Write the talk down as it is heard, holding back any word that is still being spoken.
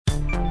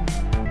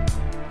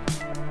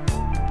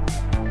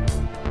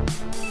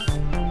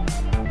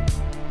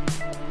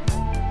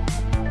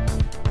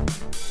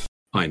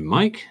I'm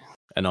Mike.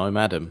 And I'm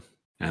Adam.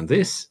 And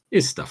this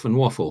is Stuff and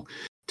Waffle.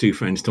 Two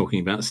friends talking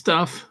about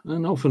stuff,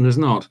 and often as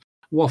not,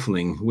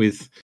 waffling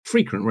with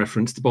frequent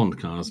reference to Bond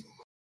cars.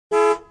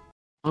 I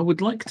would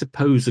like to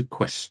pose a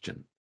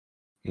question.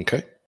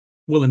 Okay.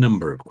 Well, a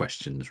number of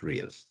questions,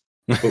 really.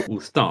 But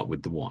we'll start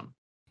with the one.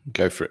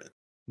 Go for it.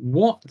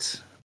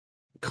 What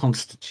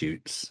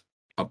constitutes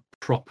a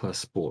proper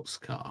sports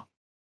car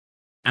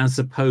as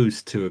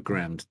opposed to a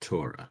Grand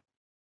Tourer?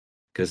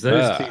 Because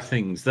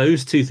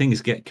those two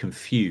things get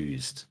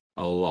confused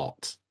a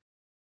lot.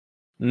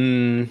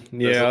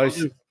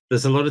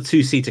 There's a lot of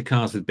two-seater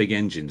cars with big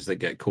engines that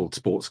get called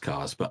sports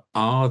cars, but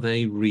are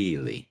they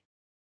really?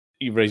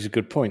 You raise a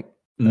good point.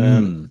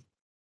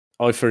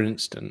 I, for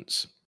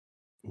instance,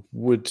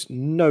 would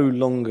no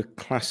longer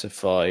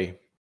classify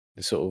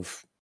the sort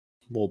of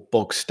more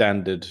bog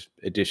standard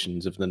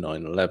editions of the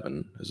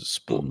 911 as a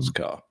sports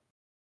car.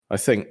 I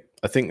think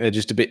they're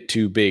just a bit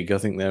too big. I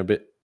think they're a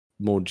bit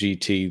more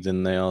GT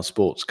than they are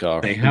sports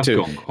car. They have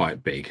gone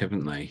quite big,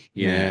 haven't they?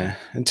 Yeah.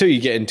 Until you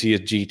get into your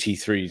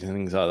GT3s and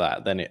things like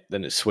that,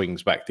 then it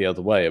swings back the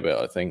other way a bit,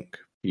 I think.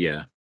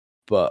 Yeah.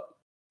 But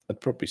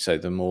I'd probably say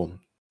the more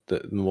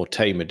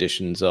tame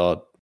editions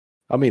are,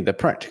 I mean, they're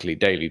practically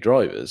daily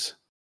drivers.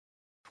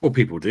 Well,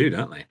 people do,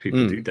 don't they?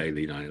 People do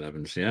daily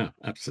 911s. Yeah,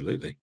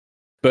 absolutely.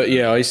 But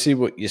yeah, I see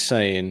what you're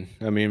saying.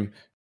 I mean,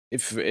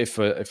 if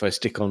I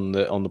stick on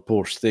the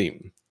Porsche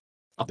theme,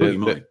 I thought you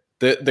might.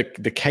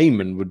 The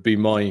Cayman would be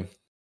my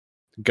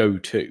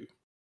go-to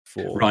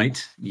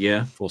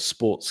for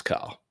sports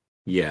car.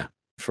 Yeah,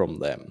 from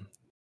them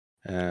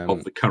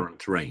of the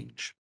current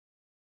range.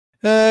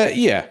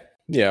 I'd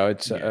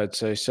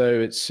say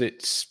so. It's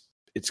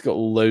got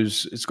all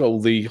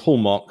the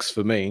hallmarks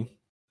for me.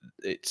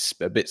 It's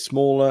a bit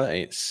smaller.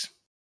 It's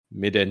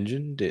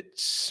mid-engined.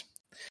 It's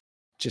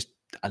just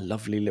a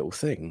lovely little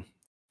thing.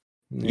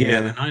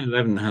 Yeah, the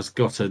 911 has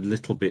got a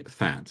little bit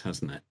fat,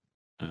 hasn't it?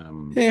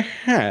 It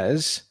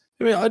has.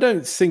 I mean, I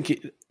don't think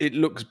it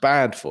looks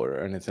bad for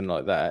it or anything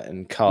like that.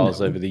 And cars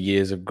over the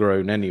years have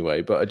grown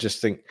anyway. But I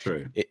just think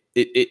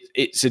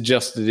it's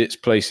adjusted its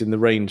place in the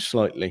range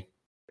slightly.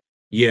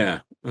 Yeah.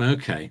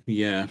 Okay.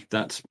 Yeah,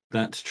 that's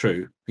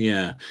true.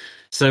 Yeah.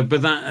 So,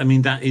 but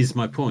that is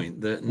my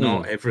point, that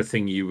not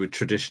everything you would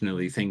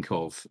traditionally think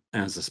of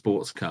as a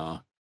sports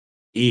car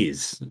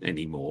is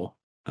anymore.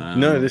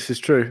 No, this is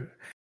true.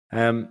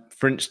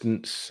 For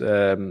instance,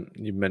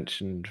 you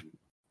mentioned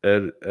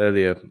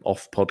earlier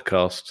off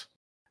podcast,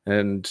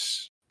 and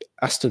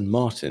Aston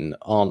Martin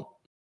aren't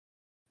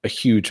a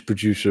huge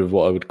producer of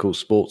what I would call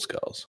sports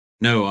cars.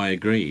 No, I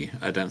agree.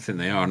 I don't think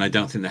they are, and I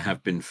don't think they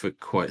have been for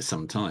quite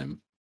some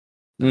time.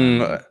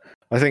 I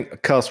think, I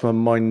cast my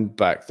mind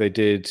back, they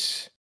did.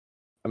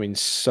 I mean,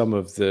 some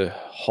of the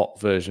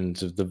hot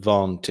versions of the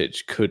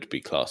Vantage could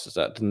be classed as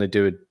that. Didn't they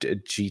do a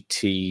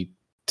GT12?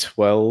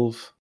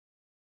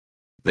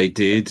 They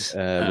did,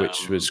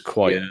 which was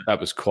quite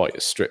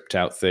a stripped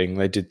out thing.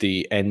 They did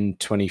the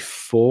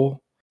N24.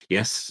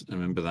 Yes, I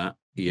remember that.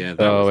 Yeah.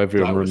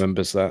 Everyone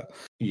remembers that.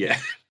 Yeah,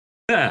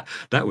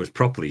 that was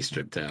properly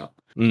stripped out.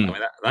 I mean,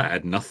 that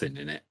had nothing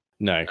in it.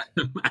 No,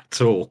 at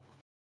all.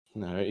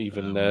 No,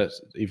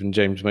 even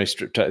James May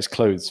stripped out his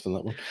clothes for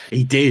that one.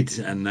 He did,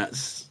 and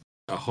that's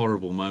a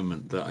horrible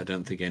moment that I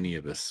don't think any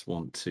of us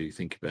want to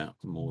think about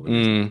more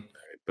than.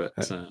 But.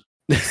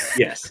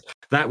 Yes,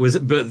 that was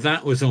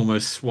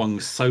almost swung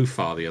so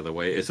far the other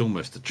way. It's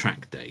almost a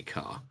track day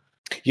car.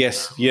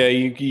 Yes,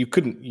 you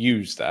couldn't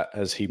use that,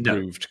 as he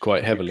proved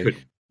quite heavily.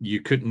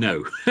 You could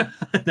no,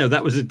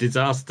 that was a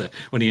disaster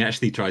when he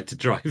actually tried to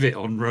drive it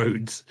on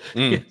roads.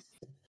 Yes,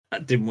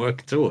 that didn't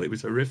work at all. It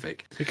was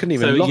horrific. He couldn't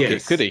even lock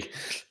it, could he?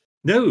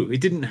 No, he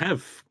didn't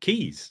have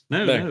keys.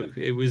 No.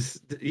 It was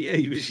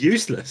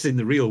useless in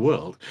the real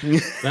world.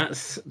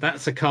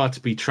 That's a car to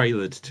be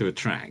trailered to a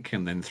track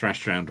and then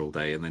thrashed around all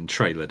day and then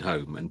trailered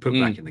home and put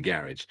back in the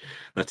garage.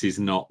 That is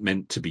not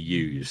meant to be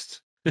used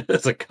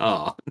as a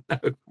car. No.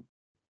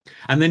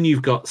 And then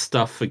you've got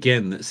stuff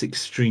again that's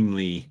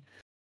extremely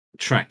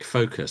track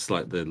focused,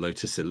 like the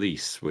Lotus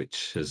Elise,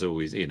 which has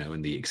always,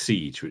 and the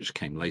Exige, which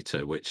came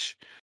later, which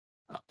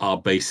are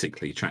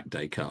basically track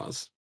day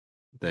cars.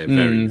 They're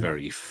very,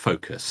 very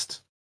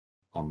focused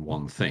on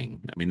one thing.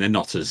 I mean, they're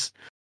not as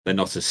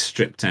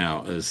stripped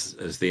out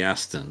as the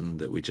Aston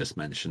that we just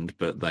mentioned,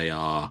 but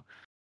they're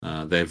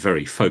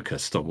very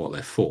focused on what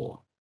they're for.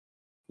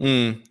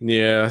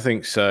 Yeah, I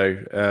think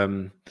so.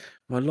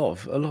 A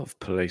lot of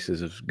places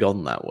have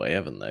gone that way,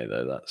 haven't they?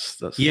 Though that's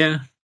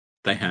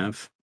they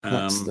have.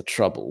 That's the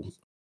trouble.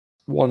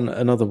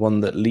 Another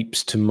one that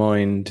leaps to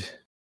mind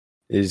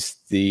is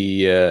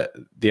the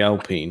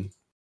Alpine.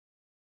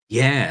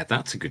 Yeah,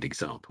 that's a good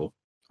example.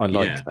 I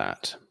like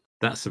that.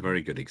 That's a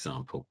very good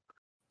example.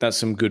 That's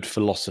some good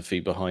philosophy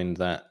behind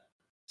that.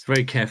 It's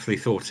very carefully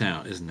thought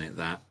out, isn't it?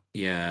 That,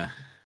 yeah.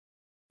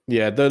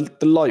 Yeah, the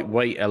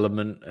lightweight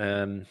element.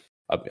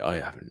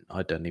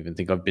 I don't even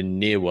think I've been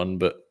near one,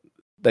 but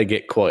they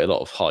get quite a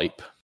lot of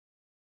hype.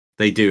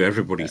 They do.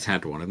 Everybody's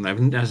had one,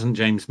 and hasn't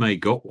James May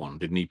got one?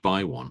 Didn't he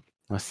buy one?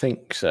 I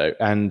think so.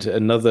 And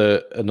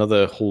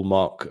another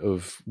hallmark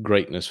of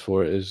greatness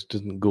for it is,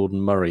 doesn't Gordon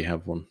Murray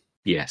have one?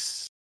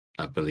 Yes,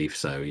 I believe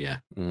so. Yeah.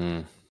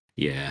 Mm.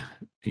 Yeah,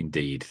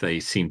 indeed. They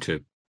seem to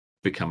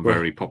become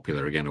very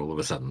popular again all of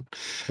a sudden.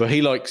 Well,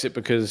 he likes it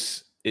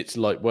because it's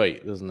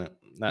lightweight, doesn't it?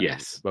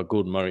 Yes. Well,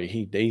 Gordon Murray,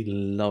 he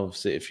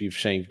loves it if you've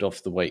shaved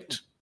off the weight.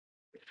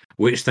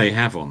 Which they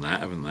have on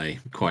that, haven't they?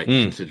 Quite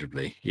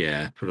considerably.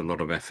 Yeah, put a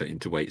lot of effort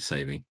into weight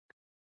saving.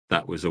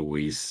 That was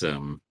always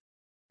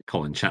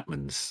Colin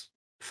Chapman's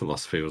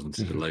philosophy, wasn't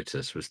it? The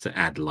Lotus was to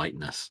add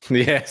lightness.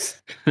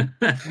 Yes,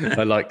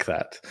 I like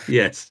that.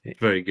 Yes,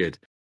 very good.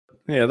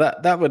 Yeah,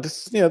 that would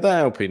that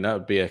Alpine, that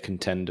would be a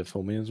contender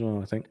for me as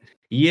well, I think.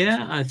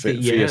 Yeah, I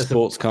think for your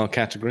sports car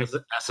category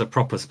as a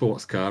proper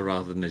sports car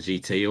rather than a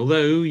GT.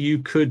 Although you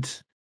could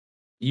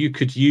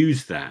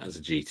use that as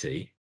a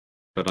GT.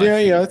 But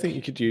I think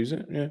you could use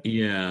it.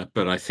 Yeah,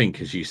 but I think,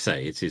 as you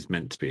say, it is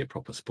meant to be a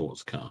proper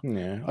sports car.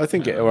 Yeah, I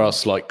think there are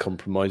slight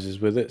compromises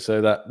with it,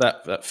 so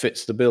that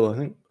fits the bill, I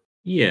think.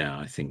 Yeah,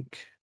 I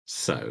think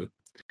so.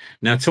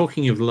 Now,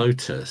 talking of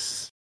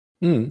Lotus,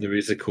 there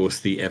is, of course,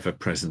 the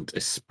ever-present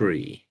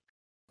Esprit.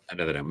 I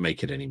know they don't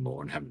make it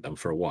anymore and haven't done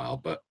for a while,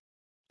 but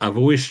I've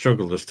always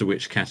struggled as to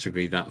which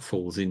category that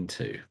falls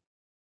into.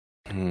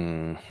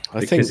 I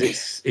think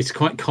it's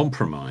quite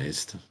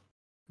compromised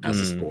as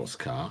a sports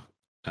car.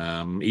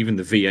 Even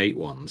the V8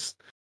 ones,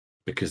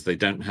 because they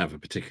don't have a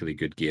particularly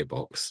good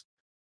gearbox.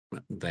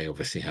 They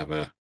obviously have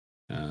a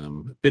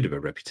bit of a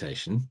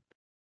reputation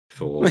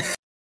for,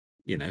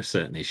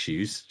 certain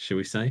issues, shall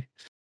we say?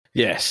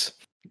 Yes.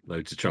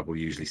 Loads of trouble,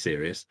 usually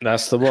serious.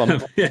 That's the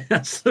one. Yeah,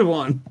 that's the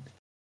one.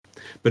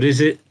 But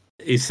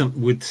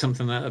would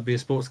something like that be a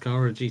sports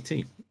car or a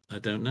GT? I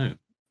don't know.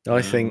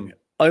 I think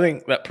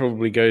that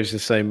probably goes the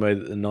same way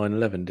that the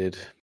 911 did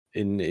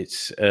in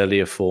its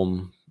earlier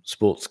form,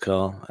 sports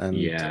car, and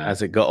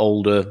as it got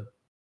older, a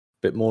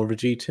bit more of a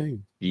GT.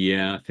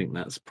 Yeah, I think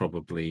that's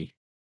probably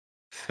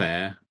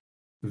fair.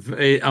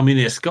 I mean,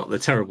 it's got the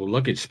terrible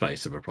luggage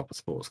space of a proper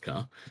sports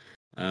car.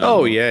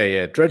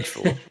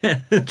 Dreadful.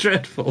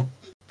 Dreadful.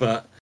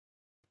 But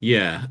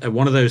yeah,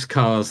 one of those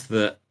cars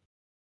that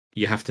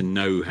you have to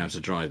know how to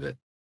drive it.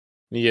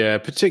 Yeah,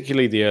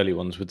 particularly the early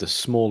ones with the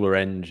smaller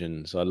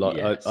engines. I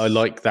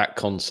like that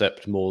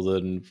concept more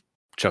than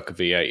chuck a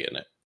V8 in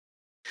it.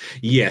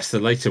 Yes, the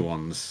later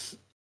ones,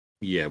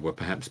 were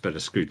perhaps better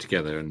screwed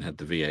together and had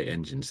the V8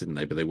 engines, didn't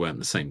they? But they weren't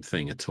the same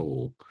thing at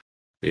all.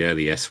 The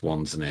early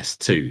S1s and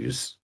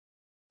S2s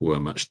were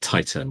much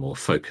tighter, more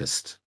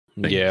focused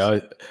things. Yeah,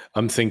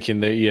 I'm thinking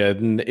that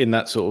in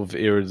that sort of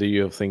era that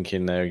you're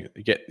thinking there,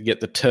 get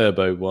the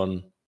turbo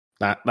one.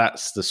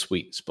 That's the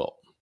sweet spot.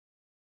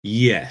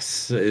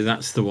 Yes,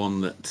 that's the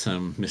one that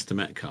Mr.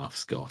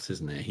 Metcalf's got,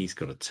 isn't it? He's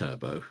got a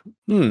turbo.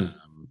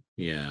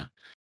 Yeah,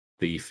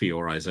 the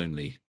Fiore's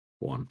only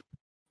one.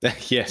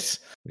 Yes,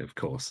 of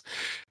course,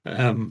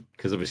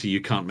 because obviously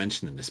you can't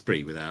mention an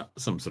Esprit without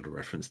some sort of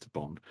reference to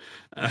Bond.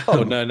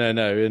 No,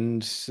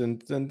 and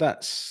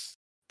that's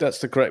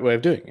the correct way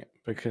of doing it,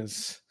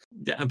 because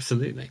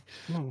absolutely.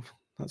 Well,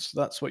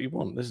 that's what you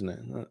want, isn't it?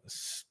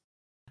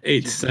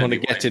 It's you want to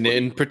get in it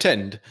and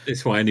pretend.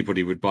 It's why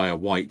anybody would buy a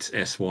white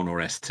S1 or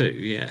S2.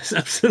 Yes,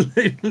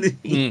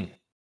 absolutely.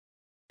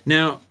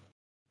 Now,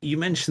 you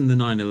mentioned the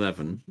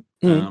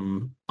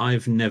 911.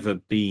 I've never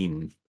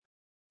been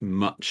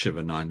much of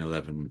a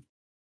 911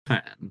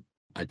 fan.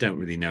 I don't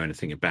really know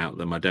anything about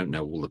them. I don't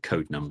know all the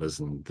code numbers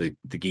and the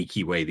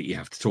geeky way that you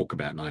have to talk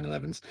about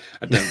 911s.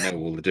 I don't know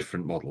all the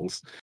different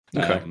models.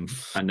 Okay.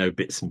 I know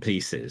bits and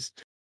pieces.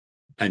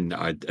 And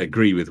I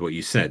agree with what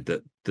you said,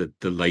 that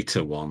the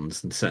later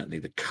ones, and certainly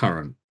the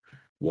current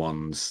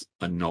ones,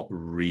 are not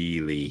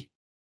really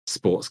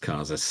sports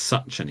cars as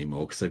such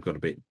anymore, because they've got a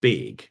bit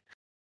big.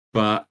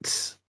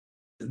 But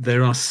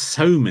there are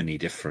so many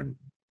different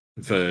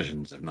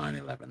versions of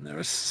 911. There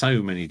are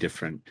so many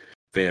different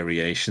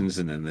variations,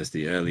 and then there's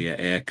the earlier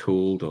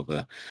air-cooled or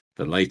the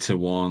later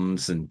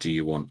ones. And do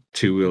you want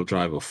two-wheel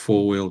drive or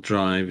four-wheel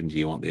drive? And do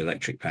you want the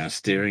electric power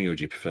steering, or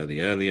do you prefer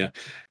the earlier?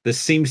 There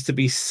seems to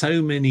be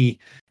so many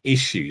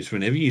issues.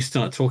 Whenever you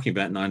start talking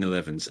about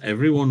 911s,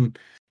 everyone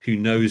who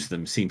knows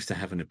them seems to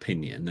have an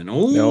opinion. And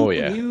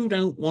you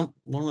don't want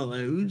one of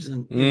those.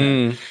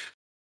 And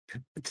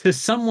to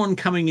someone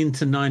coming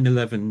into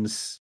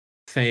 911s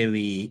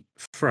fairly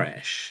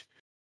fresh,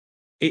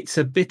 it's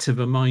a bit of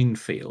a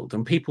minefield.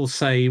 And people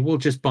say, well,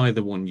 just buy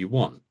the one you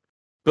want.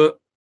 But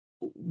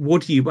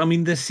what do you, I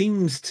mean, there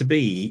seems to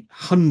be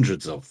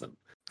hundreds of them.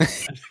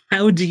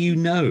 How do you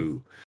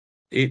know?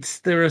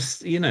 There are,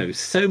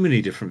 so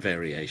many different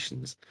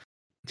variations.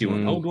 Do you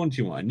want an old one? Do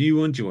you want a new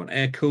one? Do you want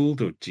air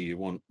cooled, or do you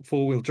want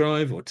four-wheel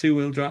drive or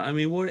two-wheel drive? I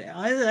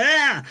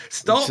mean,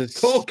 stop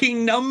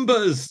talking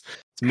numbers.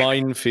 It's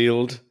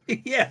minefield.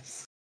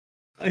 Yes,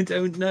 I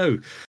don't know.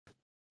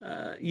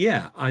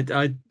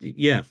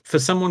 For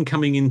someone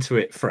coming into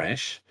it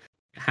fresh,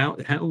 how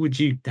would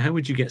you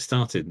get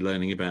started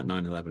learning about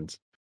 911s?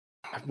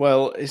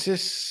 Well, is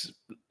this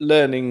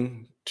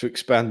learning to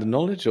expand the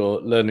knowledge,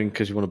 or learning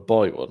because you want to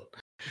buy one?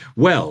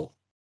 Well,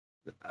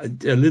 a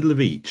little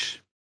of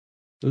each.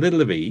 A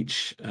little of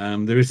each.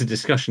 There is a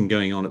discussion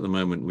going on at the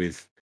moment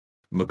with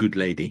my good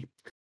lady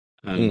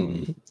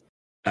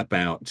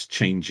about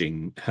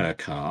changing her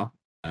car.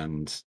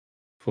 And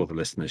for the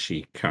listener,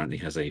 she currently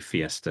has a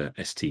Fiesta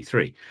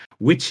ST3,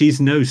 which is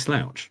no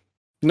slouch.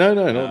 No,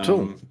 not at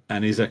all.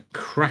 And is a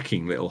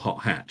cracking little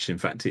hot hatch. In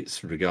fact,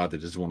 it's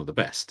regarded as one of the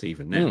best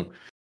even now.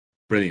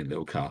 Brilliant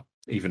little car.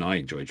 Even I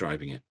enjoy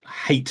driving it. I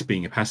hate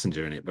being a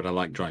passenger in it, but I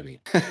like driving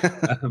it.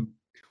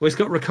 Well, it's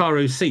got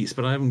Recaro seats,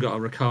 but I haven't got a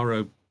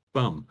Recaro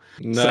bum.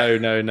 No.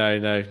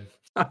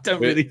 I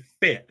don't really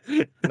fit.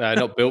 No,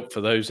 not built for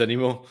those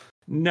anymore.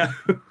 No.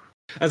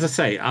 As I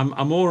say,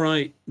 I'm all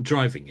right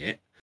driving it,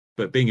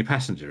 but being a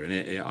passenger in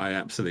it, I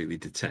absolutely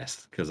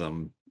detest because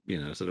I'm,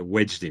 sort of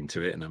wedged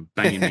into it and I'm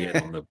banging my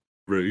head on the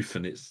roof,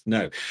 and it's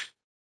no.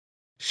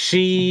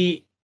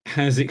 She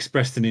has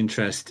expressed an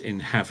interest in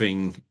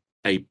having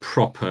a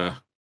proper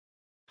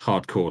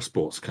hardcore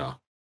sports car.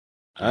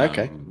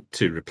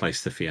 To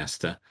replace the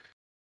Fiesta,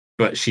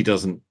 but she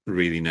doesn't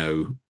really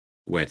know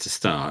where to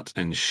start.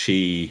 And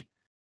she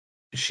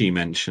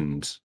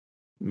mentioned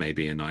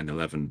maybe a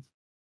 911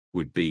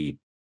 would be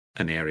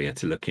an area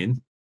to look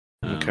in.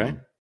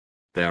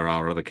 There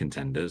are other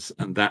contenders,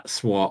 and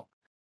that's what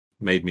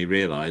made me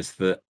realize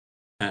that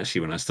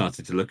actually when I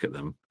started to look at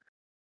them,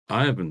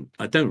 I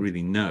don't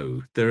really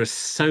know. There are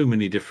so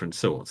many different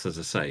sorts. As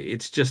I say,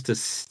 it's just a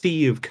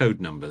sea of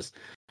code numbers,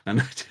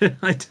 and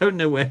I don't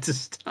know where to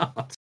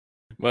start.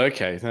 Well,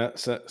 okay,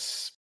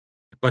 that's.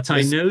 But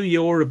I know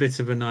you're a bit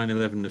of a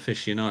 911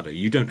 aficionado.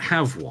 You don't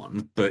have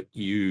one, but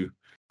you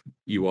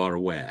are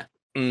aware.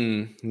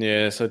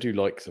 Yes, I do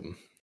like them.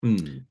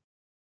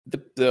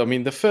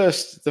 The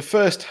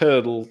first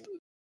hurdle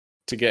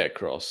to get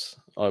across,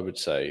 I would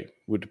say,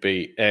 would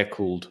be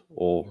air-cooled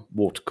or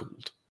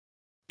water-cooled.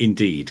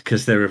 Indeed,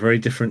 because they're a very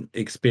different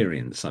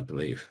experience, I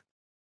believe.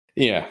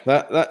 Yeah,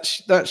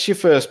 that's your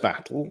first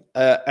battle,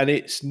 and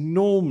it's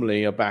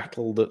normally a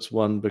battle that's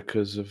won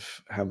because of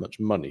how much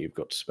money you've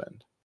got to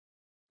spend.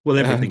 Well,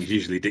 everything's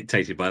usually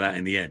dictated by that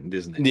in the end,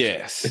 isn't it?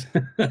 Yes.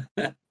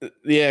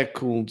 The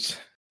air-cooled.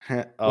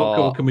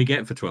 What can we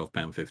get for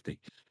 £12.50?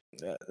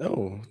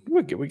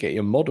 We get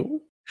your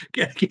model.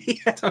 Yes,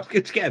 I'm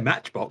going to get a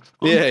Matchbox.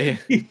 Yeah.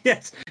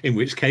 Yes. In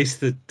which case,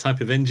 the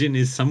type of engine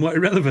is somewhat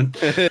irrelevant.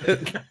 That's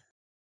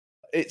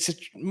it.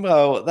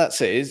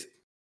 Is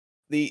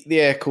the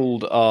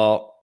air-cooled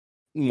are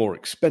more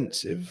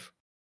expensive.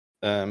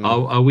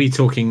 Are we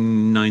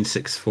talking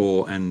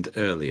 964 and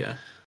earlier?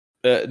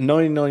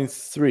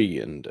 993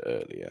 and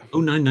earlier. Oh,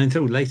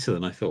 993, later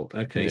than I thought.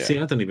 Okay, See,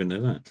 I don't even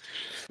know that.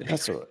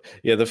 That's all right.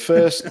 Yeah, the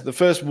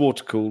first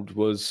water-cooled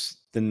was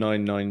the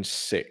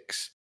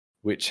 996,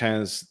 which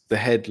has the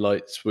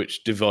headlights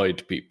which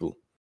divide people.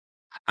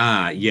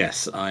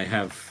 Yes, I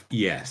have.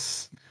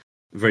 Yes,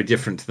 very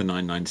different to the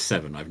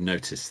 997. I've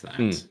noticed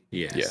that.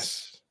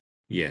 Yes.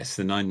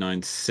 The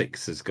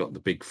 996 has got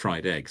the big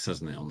fried eggs,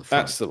 hasn't it, on the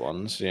front? That's the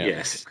ones.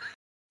 Yeah.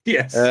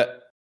 Yes.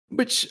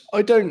 Which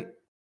I don't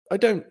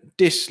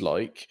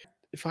dislike.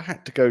 If I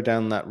had to go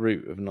down that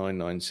route of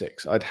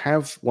 996, I'd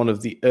have one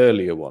of the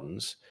earlier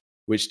ones,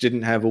 which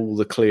didn't have all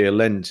the clear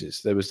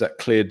lenses. There was that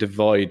clear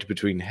divide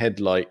between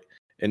headlight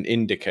and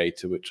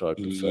indicator, which I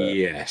prefer.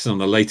 Yes, on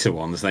the later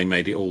ones, they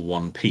made it all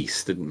one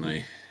piece, didn't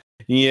they?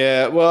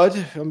 Yeah, well,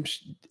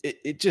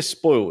 it just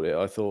spoiled it.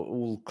 I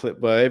thought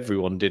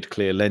everyone did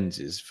clear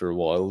lenses for a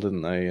while,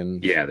 didn't they?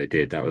 And yeah, they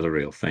did. That was a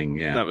real thing.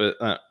 Yeah,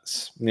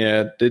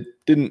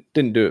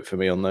 didn't do it for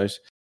me on those.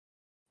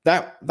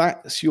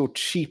 That's your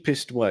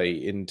cheapest way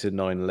into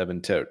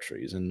 911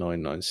 territory is a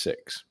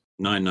 996.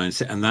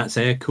 996, and that's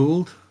air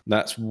cooled.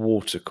 That's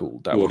water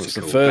cooled. That was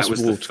the first. That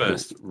was the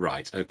first.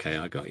 Right. Okay,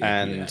 I got you.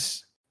 And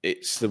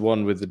it's the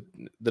one with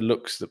the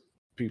looks that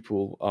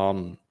people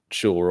aren't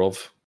sure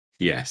of.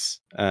 Yes.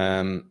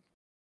 And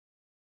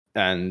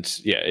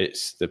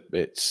it's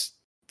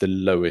the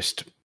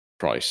lowest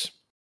price.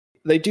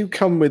 They do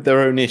come with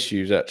their own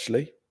issues,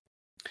 actually.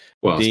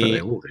 Well, they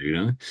all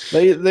do,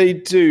 don't they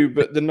do,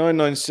 but the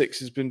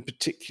 996 has been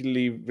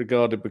particularly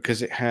regarded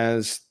because it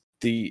has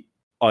the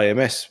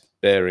IMS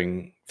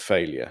bearing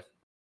failure,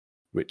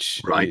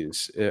 which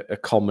is a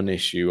common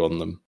issue on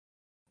them,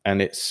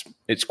 and it's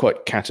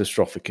quite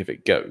catastrophic if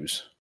it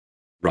goes.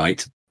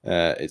 Right.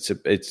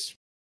 It's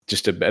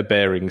just a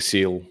bearing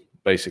seal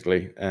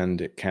basically,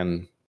 and it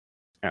can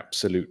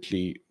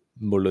absolutely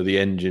muller the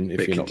engine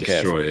if you're not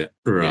careful. Destroy it.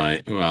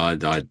 Right. Yeah. Well,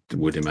 I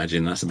would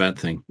imagine that's a bad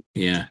thing.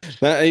 Yeah.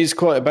 That is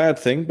quite a bad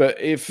thing, but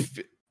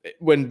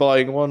when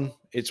buying one,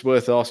 it's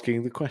worth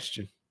asking the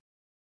question.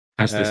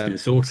 Has this been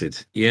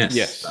sorted?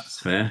 Yes. That's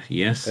fair.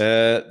 Yes.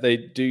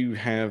 They do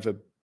have a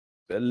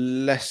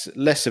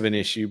less of an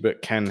issue,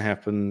 but can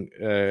happen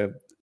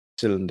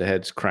cylinder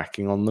heads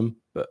cracking on them,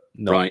 but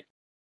not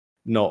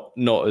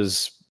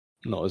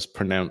as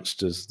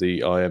pronounced as the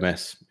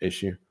IMS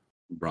issue.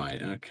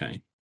 Right.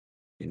 Okay.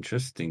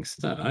 Interesting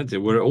stuff.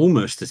 We're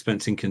almost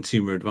dispensing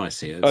consumer advice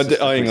here.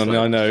 Hang on,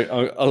 I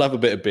know. I'll have a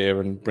bit of beer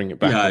and bring it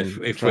back.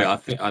 Yeah,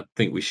 I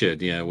think we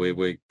should. Yeah,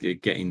 we're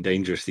getting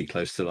dangerously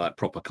close to like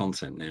proper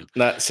content now.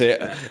 That's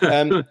it.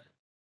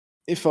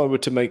 if I were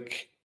to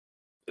make,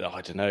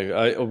 I don't know,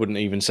 I wouldn't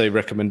even say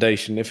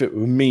recommendation. If it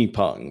were me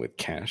parting with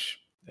cash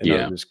and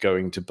I was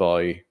going to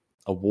buy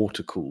a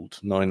water-cooled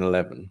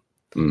 911,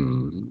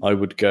 I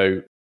would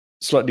go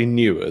slightly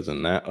newer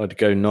than that. I'd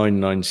go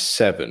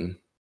 997,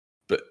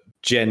 but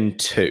Gen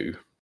 2.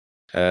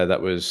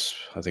 That was,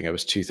 I think it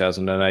was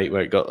 2008,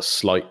 where it got a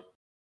slight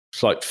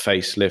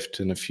facelift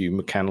and a few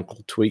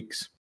mechanical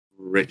tweaks.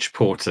 Rich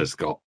Porter's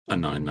got a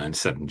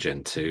 997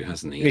 Gen 2,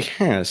 hasn't he?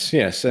 He has,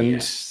 yes.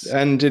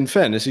 And in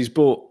fairness, he's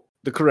bought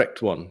the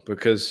correct one,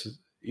 because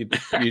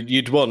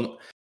you'd want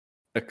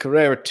a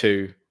Carrera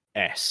 2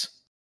 S.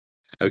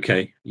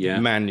 Okay, yeah.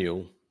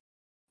 Manual.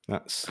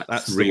 That's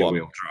rear the one.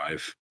 Wheel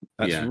drive.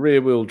 That's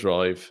rear wheel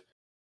drive.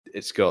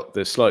 It's got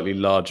the slightly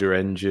larger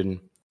engine,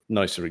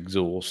 nicer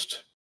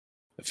exhaust,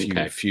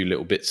 a few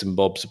little bits and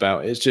bobs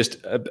about it. It's just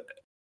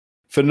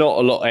for not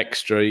a lot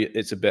extra.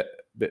 It's a bit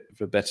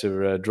of a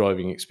better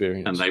driving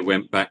experience. And they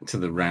went back to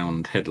the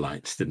round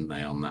headlights, didn't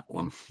they, on that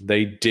one?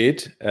 They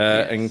did,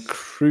 and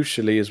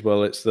crucially as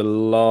well, it's the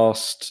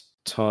last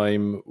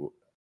time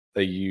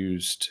they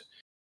used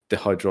the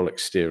hydraulic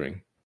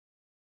steering.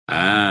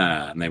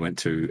 And they went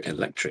to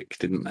electric,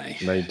 didn't they?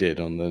 They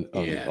did on the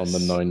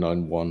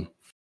 991.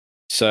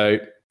 So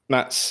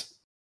that's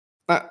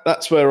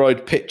where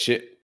I'd pitch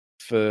it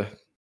for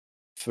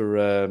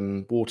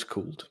water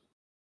cooled.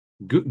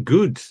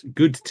 Good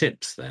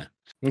tips there.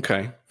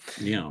 Okay.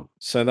 Yeah.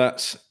 So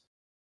that's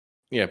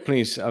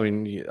please. I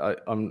mean,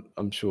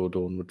 I'm sure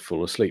Dawn would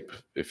fall asleep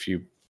if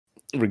you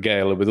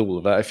regale her with all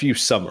of that. If you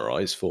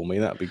summarise for me,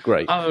 that'd be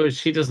great. Oh,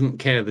 she doesn't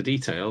care the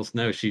details.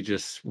 No, she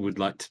just would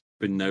like to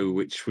know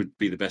which would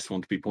be the best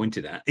one to be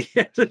pointed at.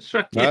 Yeah, that's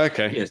right. Yeah.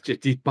 Okay. Yes,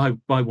 just buy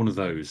one of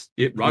those.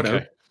 Yeah, right.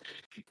 Okay.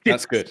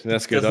 That's good.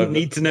 That's good. Doesn't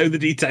need to know the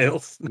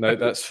details. No,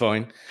 that's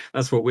fine.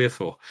 That's what we're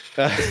for.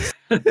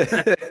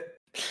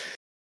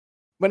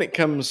 When it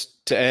comes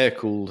to air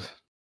cooled,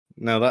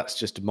 now that's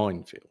just a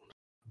minefield,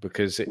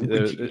 because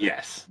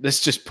that's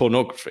just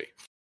pornography.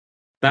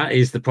 That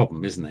is the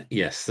problem, isn't it?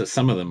 Yes, that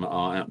some of them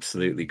are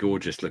absolutely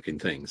gorgeous looking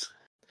things.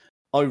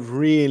 I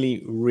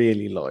really,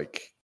 really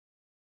like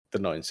the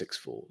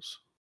 964s.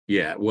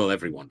 Yeah, well,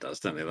 everyone does,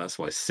 don't they? That's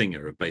why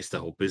Singer have based their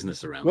whole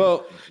business around them.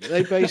 Well,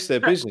 they based their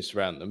business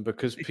around them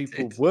because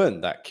people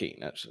weren't that keen,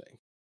 actually.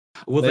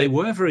 Well, they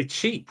were very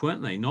cheap,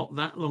 weren't they? Not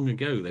that long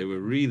ago, they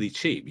were really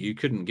cheap. You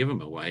couldn't give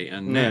them away,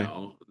 and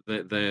now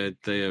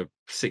they're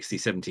 60,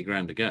 70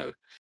 grand to go.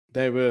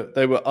 They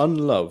were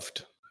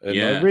unloved.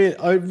 And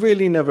I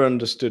really never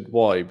understood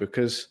why,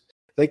 because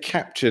they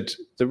captured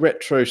the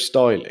retro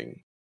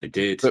styling. They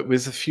did, but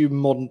with a few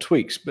modern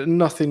tweaks, but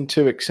nothing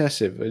too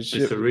excessive. It's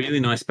a really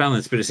nice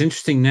balance. But it's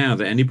interesting now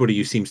that anybody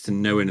who seems to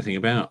know anything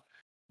about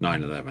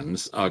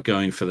 911s are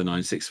going for the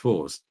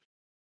 964s.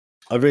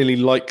 I really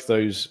like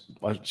those.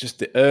 Just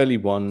the early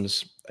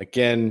ones.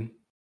 Again,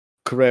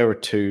 Carrera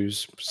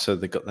 2s. So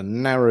they got the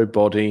narrow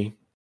body.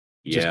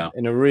 Yeah,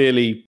 in a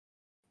really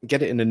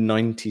get it in a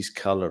 90s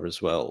color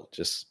as well.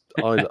 Just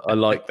I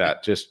like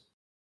that. Just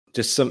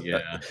some.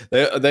 Yeah.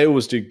 They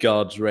always do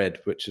Guards Red,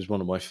 which is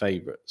one of my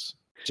favorites.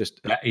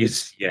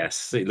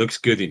 Yes, it looks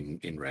good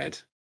in red.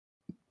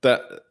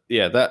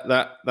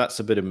 That's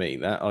a bit of me.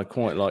 That I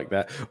quite like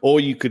that. Or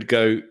you could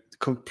go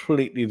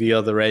completely the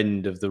other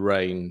end of the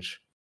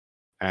range,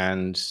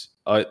 and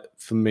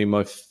for me,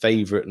 my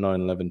favorite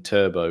 911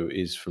 Turbo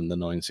is from the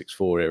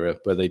 964 era,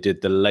 where they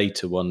did the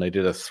later one. They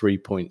did a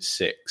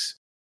 3.6,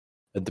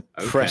 and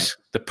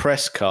the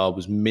press car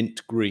was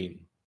mint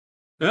green.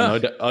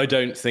 And I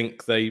don't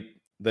think they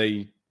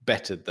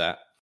bettered that.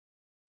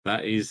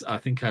 That is, I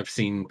think I've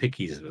seen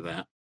pickies of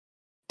that.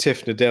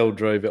 Tiff Needell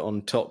drove it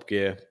on Top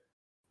Gear,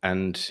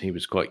 and he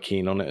was quite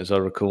keen on it, as I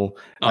recall.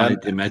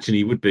 I'd imagine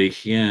he would be,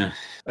 yeah.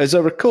 As I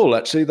recall,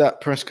 actually,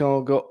 that press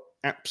car got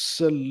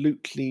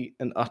absolutely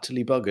and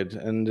utterly buggered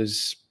and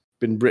has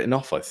been written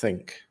off, I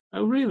think.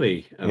 Oh,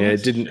 really? Oh, yeah,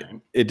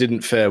 it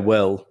didn't fare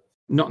well.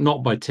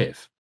 Not by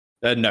Tiff.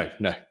 No.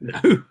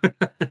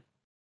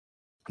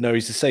 No,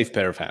 he's a safe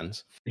pair of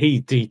hands. He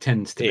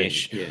tends to be.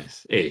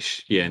 Yes,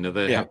 ish. Yeah, no,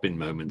 there have been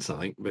moments, I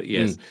think. But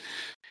yes.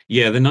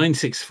 Yeah, the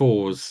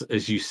 964s,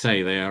 as you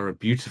say, they are a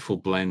beautiful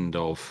blend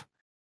of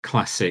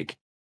classic,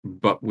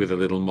 but with a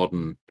little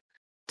modern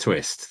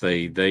twist.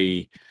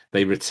 They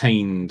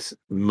retained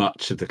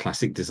much of the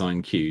classic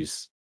design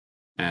cues,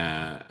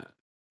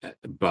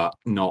 but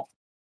not,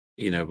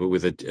 but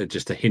with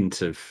just a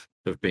hint of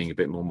being a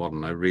bit more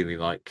modern. I really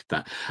like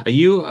that. Are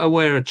you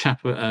aware of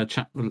a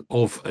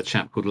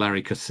chap called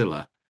Larry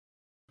Cosilla?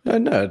 No,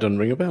 it doesn't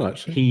ring a bell,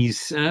 actually.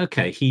 He's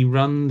okay. He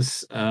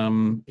runs.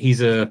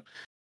 He's a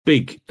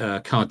big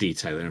car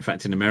detailer. In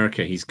fact, in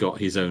America, he's got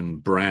his own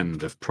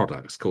brand of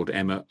products called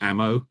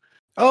Ammo.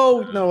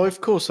 Oh no, of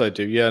course I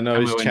do. Yeah,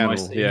 no, his channel.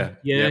 NYC.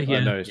 Yeah. I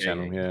know his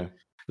channel. Yeah.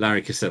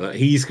 Larry Cosilla.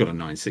 He's got a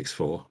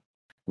 964.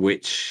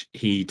 Which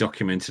he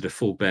documented a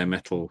full bare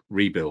metal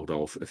rebuild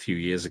of a few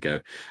years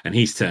ago, and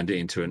he's turned it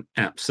into an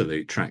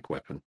absolute track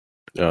weapon.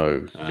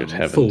 Oh, good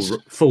heavens!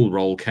 Full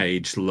roll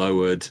cage,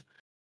 lowered,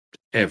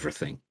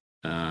 everything.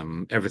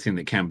 Everything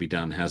that can be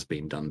done has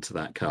been done to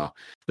that car.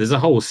 There's a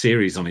whole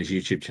series on his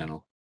YouTube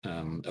channel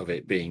of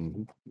it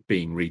being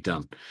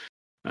redone.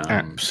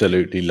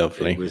 Absolutely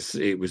lovely.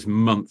 It was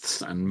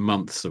months and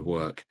months of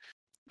work,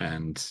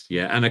 and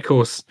of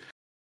course,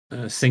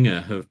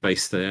 Singer have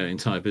based their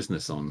entire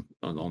business on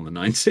the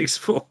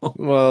 964.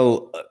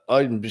 Well,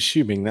 I'm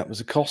assuming that was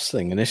a cost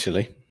thing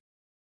initially.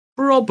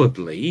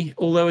 Probably,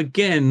 although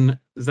again,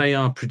 they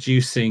are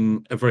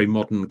producing a very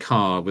modern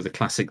car with a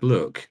classic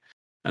look,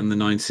 and the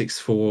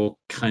 964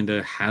 kind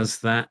of has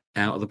that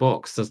out of the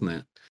box, doesn't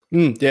it?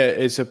 Yeah,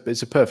 it's a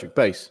perfect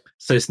base.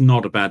 So it's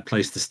not a bad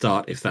place to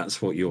start if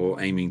that's what you're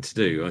aiming to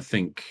do. I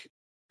think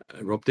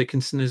Rob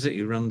Dickinson, is it,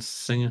 who runs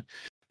Singer?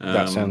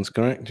 That sounds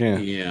correct. Yeah.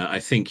 Yeah, I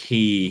think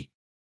the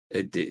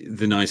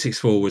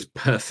 964 was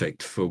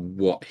perfect for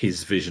what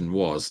his vision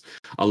was.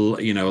 A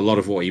lot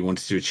of what he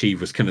wanted to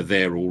achieve was kind of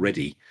there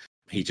already.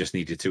 He just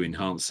needed to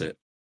enhance it.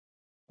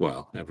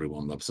 Well,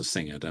 everyone loves a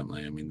Singer, don't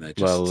they? I mean, they're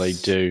just they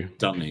do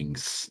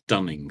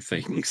stunning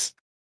things.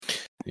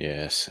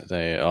 Yes,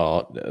 they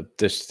are.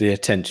 The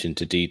attention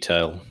to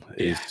detail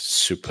is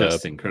superb.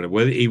 Just incredible.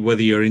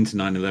 Whether you're into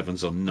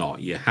 911s or not,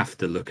 you have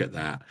to look at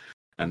that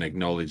and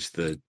acknowledge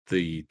the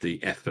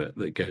effort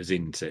that goes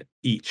into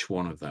each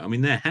one of them. I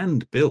mean, they're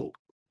hand built,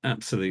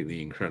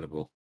 absolutely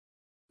incredible.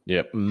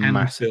 Yep,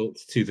 hand built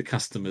to the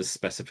customer's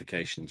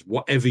specifications.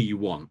 Whatever you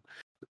want,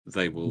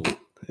 they will.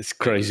 It's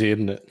crazy,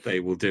 isn't it? They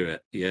will do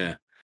it. Yeah,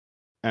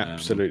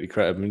 absolutely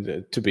crazy. I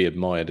mean, to be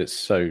admired. It's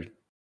so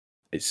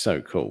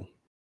cool.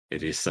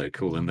 It is so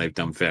cool, and they've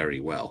done very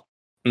well.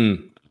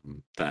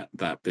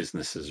 That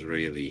business has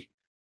really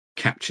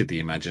captured the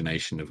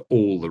imagination of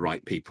all the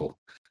right people.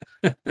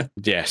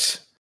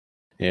 Yes.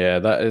 Yeah,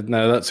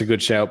 that's a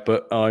good shout,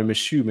 but I'm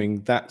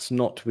assuming that's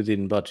not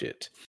within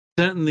budget.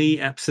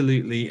 Certainly,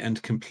 absolutely, and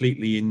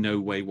completely in no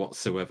way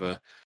whatsoever.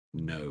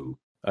 No.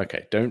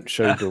 Okay, don't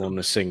show Dawn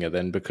a Singer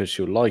then, because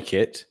she'll like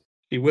it.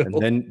 She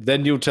will. And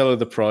then you'll tell her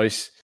the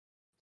price.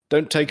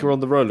 Don't take her on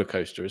the roller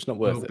coaster. It's not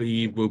worth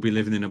it. We'll be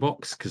living in a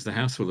box because the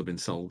house will have been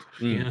sold.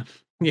 Yeah.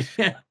 You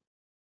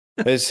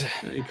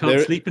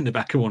can't sleep in the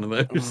back of one of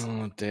those.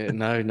 Oh dear,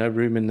 no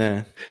room in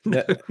there.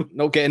 No.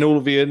 Not getting all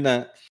of you in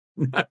that.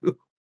 No.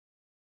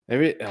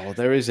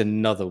 There is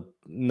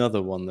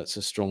another one that's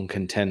a strong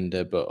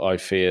contender, but I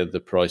fear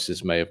the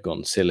prices may have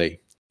gone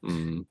silly.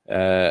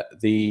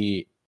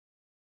 The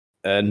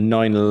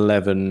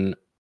 911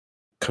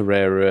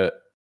 Carrera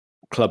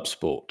Club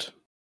Sport.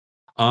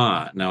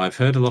 Now I've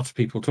heard a lot of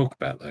people talk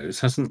about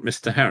those. Hasn't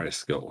Mr.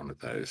 Harris got one of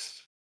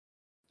those?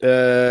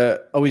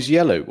 His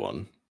yellow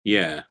one.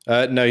 Yeah.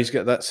 No, he's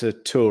got. That's a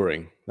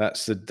touring.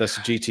 That's a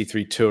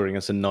GT3 touring.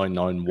 That's a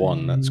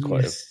 991. That's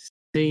quite.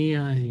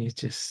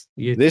 This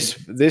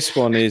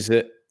one is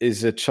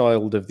a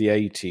child of the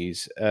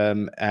 80s,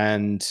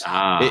 and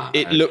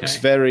it looks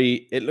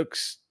very. It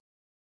looks.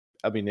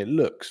 I mean, it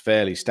looks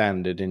fairly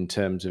standard in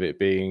terms of it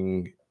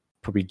being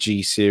probably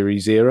G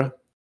series era,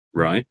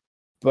 right?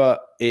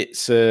 But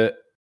it's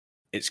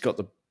got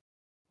the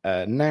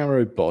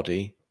narrow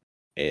body.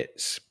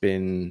 It's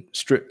been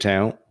stripped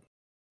out.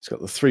 It's got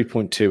the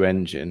 3.2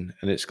 engine,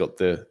 and it's got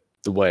the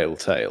whale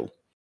tail.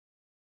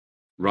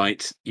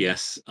 Right.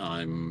 Yes,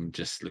 I'm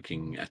just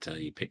looking at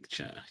a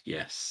picture.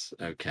 Yes.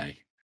 Okay.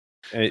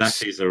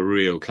 That is a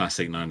real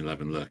classic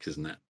 911 look,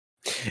 isn't it?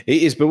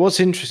 It is. But what's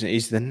interesting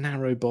is the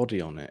narrow body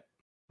on it.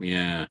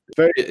 Yeah.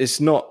 It's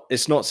not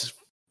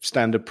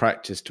standard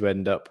practice to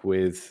end up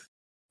with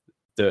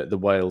the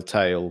whale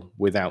tail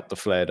without the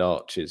flared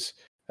arches,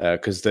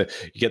 because you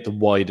get the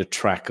wider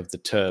track of the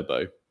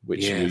turbo,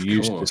 which you're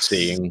used to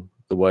seeing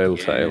the whale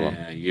tail on.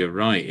 Yeah, you're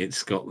right.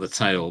 It's got the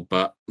tail,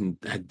 but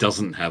it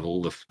doesn't have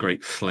all the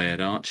great flared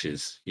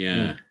arches.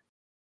 Yeah.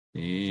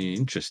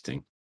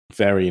 Interesting.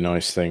 Very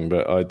nice thing,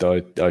 but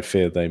I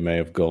fear they may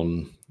have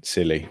gone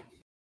silly.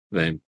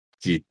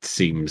 It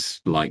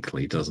seems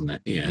likely, doesn't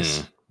it?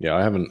 Yes. Yeah,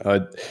 I haven't.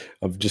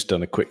 I've just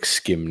done a quick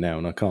skim now,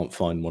 and I can't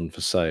find one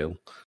for sale.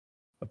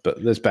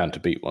 But there's bound to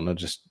be one.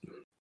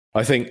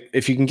 I think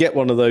if you can get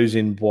one of those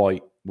in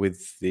white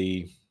with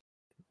the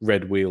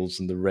red wheels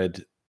and the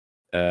red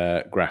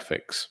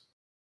graphics.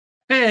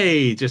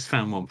 Hey, just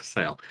found one for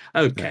sale.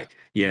 Okay.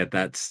 Yeah,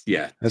 that's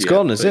It's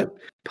gone, is it?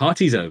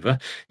 Party's over.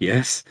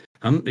 Yes.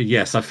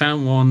 Yes, I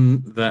found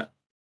one that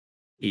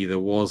either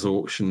was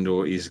auctioned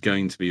or is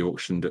going to be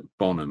auctioned at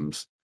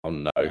Bonhams. Oh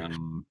no.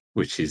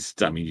 Which is,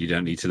 I mean, you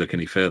don't need to look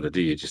any further, do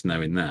you? Just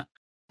knowing that.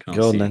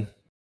 Go on then.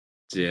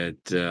 Yeah,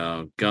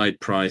 guide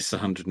price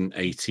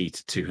 180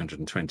 to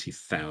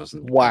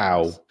 220,000.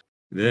 Wow.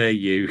 There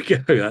you go.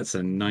 That's a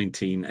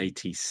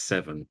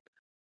 1987.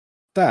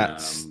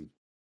 That's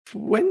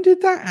when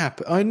did that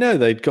happen? I know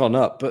they'd gone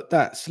up, but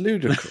that's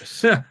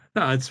ludicrous.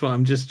 That's why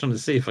I'm just trying to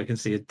see if I can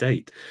see a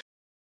date.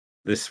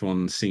 This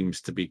one seems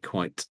to be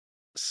quite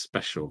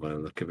special by the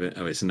look of it.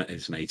 Oh, it's an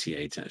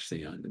 88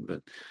 actually,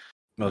 but.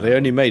 Well, they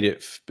only made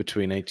it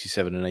between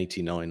 87 and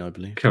 89, I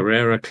believe.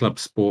 Carrera Club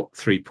Sport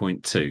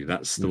 3.2.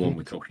 That's the one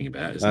we're talking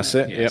about, isn't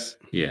it? Yes.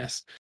 Yep.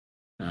 Yes.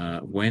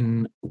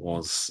 When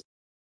was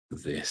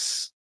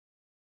this?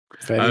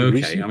 fairly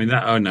recent. I mean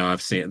that. Oh no,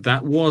 I've seen it.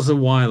 That was a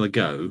while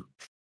ago.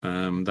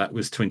 That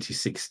was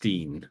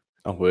 2016.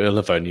 Oh, well, it'll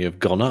have only have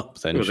gone up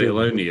then. Well, Surely. they'll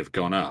only have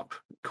gone up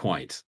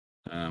quite.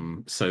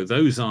 So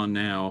those are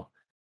now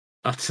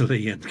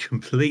utterly and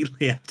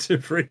completely out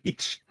of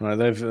reach. Right,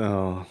 They've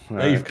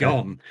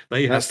gone.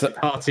 They have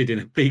departed in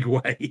a big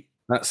way.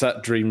 That's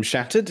that dream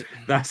shattered.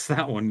 That's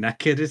that one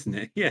knackered, isn't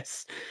it?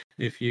 Yes.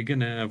 If you're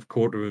gonna have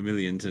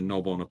 $250,000 to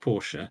knob on a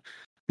Porsche,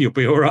 you'll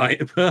be all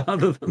right. But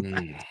other than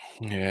that,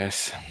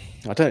 yes,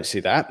 I don't see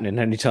that happening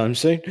anytime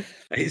soon.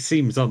 It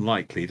seems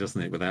unlikely,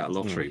 doesn't it, without a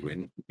lottery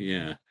win?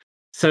 Yeah.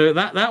 So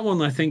that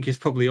one I think is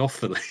probably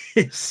off the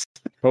list.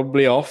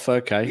 Probably off.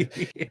 Okay.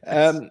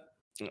 Yes.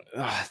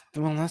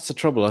 Well, that's the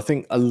trouble. I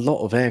think a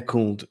lot of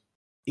air-cooled,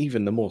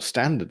 even the more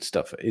standard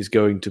stuff, is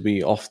going to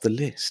be off the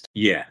list.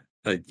 Yeah,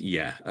 I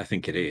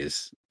think it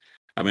is.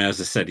 I mean, as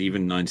I said,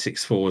 even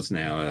 964s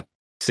now are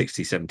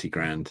 60, 70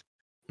 grand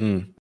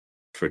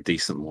for a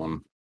decent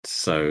one.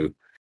 So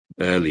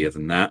earlier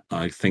than that,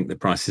 I think the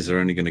prices are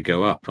only going to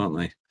go up, aren't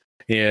they?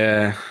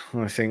 Yeah,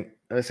 I think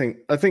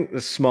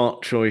the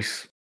smart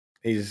choice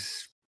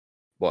is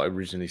what I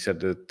originally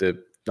said,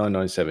 the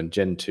 997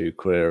 Gen 2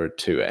 Carrera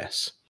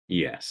 2S.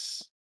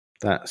 Yes.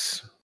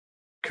 That's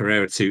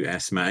Carrera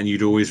 2S, Matt. And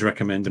you'd always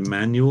recommend a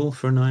manual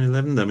for a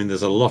 911? I mean,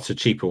 there's a lot of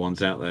cheaper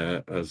ones out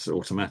there as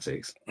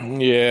automatics.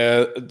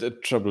 Yeah, the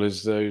trouble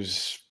is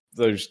those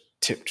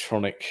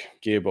Tiptronic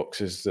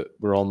gearboxes that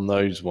were on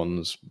those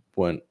ones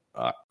weren't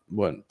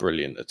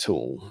brilliant at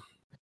all.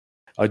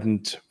 I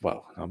didn't.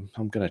 Well, I'm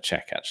going to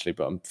check actually,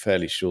 but I'm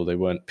fairly sure they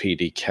weren't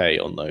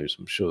PDK on those.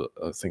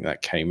 I think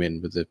that came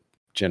in with the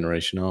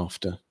generation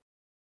after.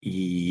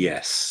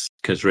 Yes,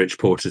 because Rich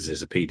Porter's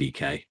is a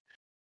PDK,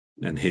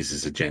 and his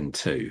is a Gen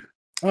 2.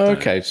 Oh,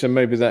 okay, so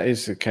maybe that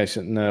is the case.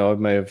 No, I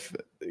may have.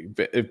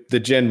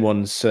 The Gen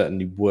 1s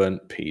certainly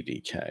weren't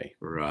PDK.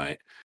 Right.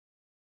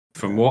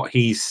 From what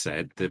he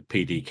said, the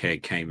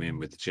PDK came in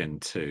with Gen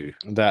 2.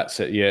 That's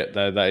it. Yeah,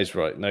 that is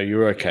right. No,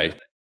 you're okay.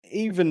 Yeah.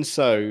 Even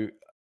so,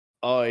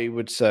 I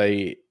would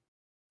say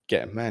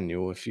get a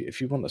manual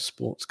if you want a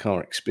sports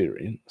car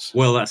experience.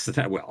 Well, that's the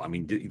thing. Well, I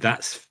mean,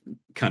 that's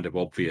kind of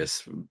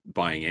obvious.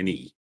 Buying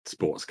any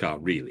sports car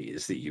really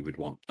is that you would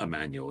want a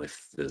manual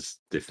if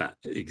that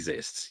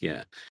exists.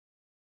 Yeah,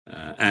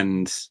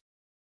 and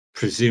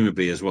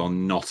presumably as well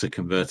not a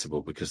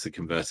convertible, because the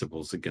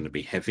convertibles are going to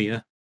be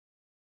heavier.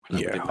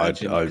 Yeah, I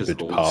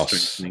would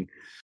pass.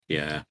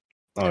 Yeah.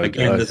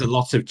 Again, there's a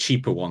lot of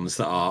cheaper ones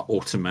that are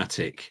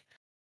automatic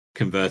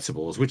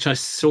convertibles, which I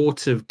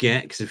sort of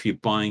get, because if you're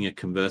buying a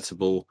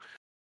convertible,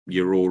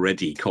 you're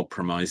already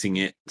compromising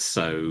it.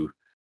 So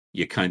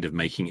you're kind of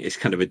making it's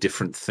kind of a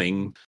different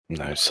thing.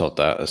 No, sod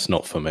that. That's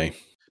not for me.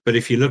 But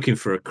if you're looking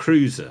for a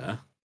cruiser,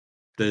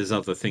 there's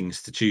other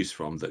things to choose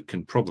from that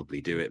can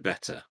probably do it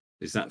better.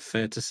 Is that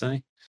fair to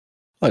say?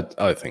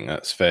 I think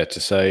that's fair to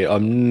say.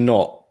 I'm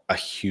not a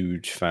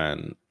huge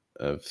fan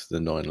of the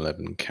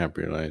 911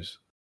 cabriolets.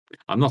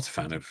 I'm not a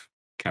fan of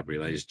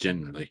cabriolets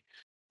generally.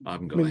 I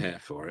haven't got a hair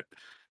for it.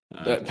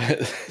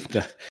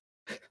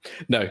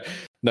 No,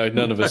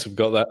 none of us have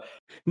got that.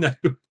 No,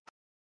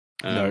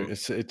 no,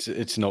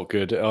 it's not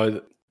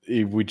good.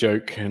 We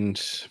joke,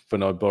 and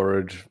when I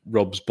borrowed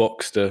Rob's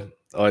Boxster,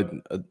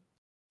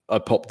 I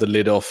popped the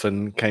lid off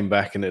and came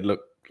back, and it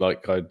looked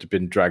like I'd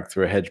been dragged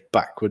through a hedge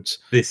backwards.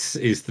 This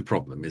is the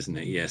problem, isn't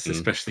it? Yes,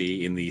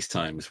 especially in these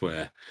times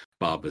where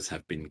barbers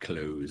have been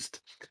closed.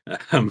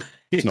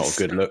 It's not a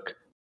good look.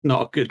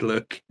 Not a good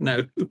look.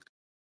 No,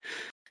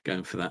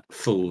 going for that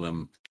full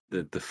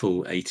the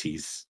full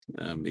 80s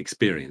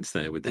experience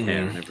there with the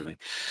hair and everything.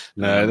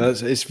 No,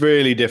 it's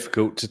really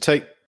difficult to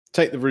take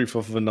the roof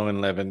off of a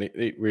 911.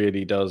 It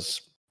really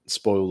does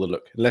spoil the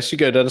look. Unless you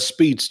go down a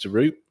speedster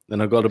route, then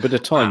I've got a bit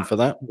of time for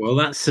that. Well,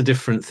 that's a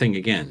different thing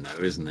again,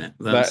 though, isn't it?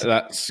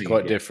 That's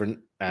quite different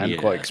and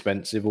quite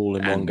expensive all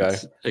in one go.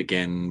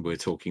 Again, we're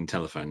talking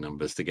telephone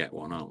numbers to get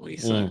one, aren't we?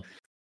 So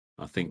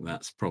I think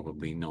that's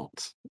probably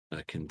not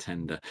a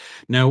contender.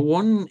 Now,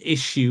 one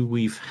issue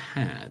we've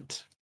had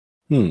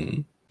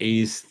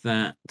is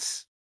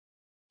that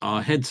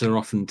our heads are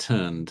often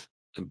turned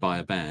by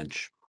a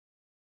badge.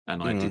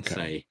 And I did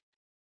say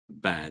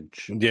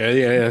badge.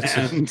 Yeah.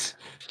 And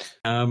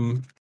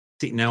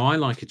see, now I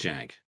like a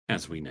Jag,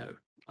 as we know.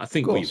 I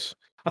think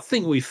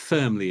we've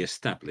firmly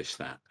established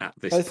that at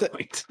this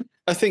point.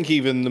 I think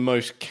even the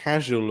most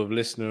casual of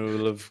listener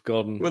will have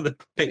gone. Well,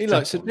 he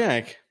likes a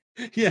Jag.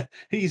 Yeah,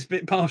 he's a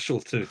bit partial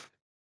to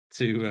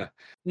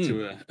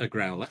a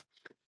growler.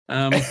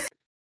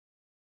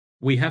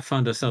 We have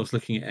found ourselves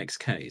looking at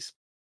XKs.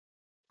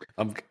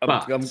 I'm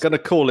going to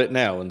call it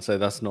now and say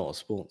that's not a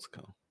sports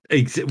car.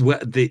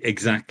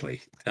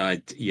 Exactly.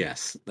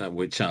 Yes,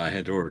 which I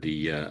had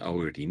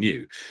already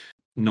knew.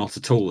 Not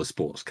at all a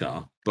sports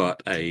car,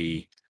 but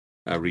a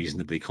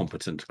reasonably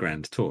competent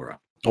Grand Tourer.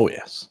 Oh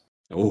yes.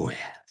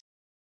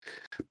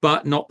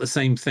 But not the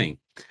same thing,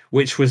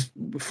 which was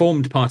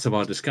formed part of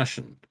our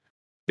discussion,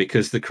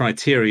 because the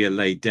criteria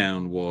laid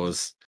down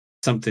was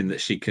something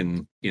that she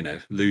can,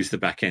 lose the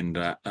back end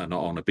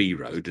on a B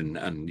road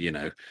and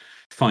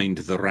find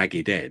the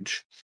ragged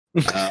edge,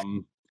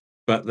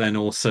 but then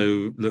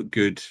also look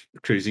good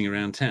cruising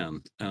around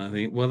town. And I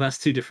think, well, that's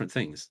two different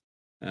things.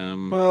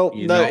 Well,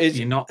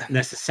 you're not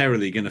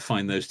necessarily going to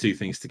find those two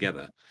things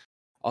together.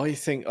 I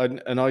think, I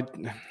know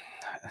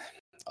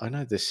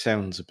this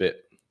sounds a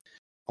bit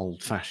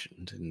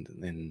old-fashioned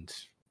in a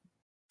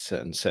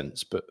certain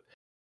sense, but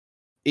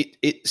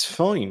it's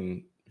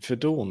fine for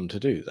Dawn to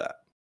do that,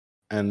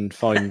 and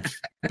fine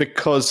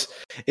because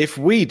if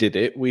we did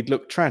it, we'd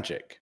look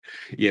tragic.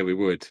 Yeah, we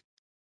would.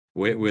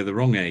 We're the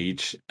wrong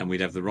age, and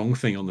we'd have the wrong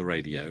thing on the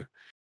radio,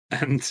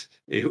 and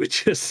it would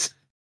just,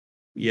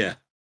 yeah,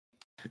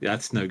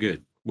 that's no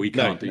good. We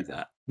can't do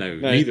that. No,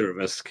 neither of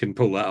us can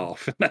pull that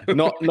off.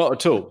 No. Not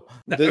at all.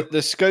 No.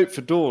 The scope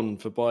for Dawn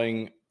for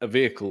buying a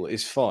vehicle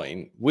is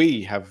fine.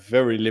 We have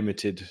very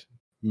limited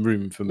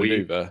room for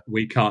maneuver.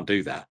 We can't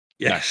do that.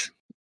 Yes.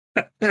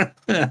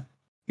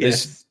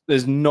 Yes.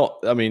 There's not.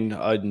 I mean,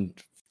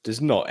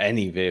 there's not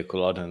any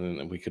vehicle I don't think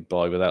that we could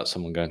buy without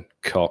someone going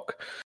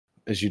cock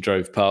as you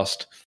drove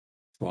past.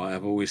 Why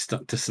I've always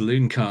stuck to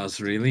saloon cars,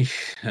 really,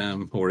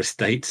 or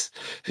estates.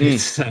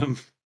 It's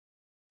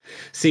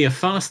see, a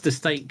fast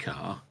estate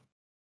car,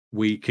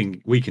 we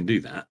can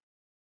do that.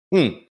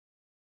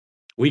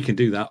 We can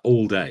do that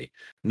all day,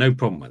 no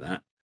problem with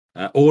that.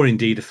 Or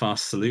indeed a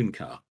fast saloon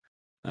car.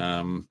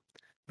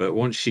 But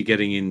once you're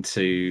getting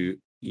into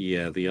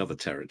the other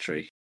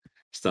territory, it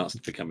starts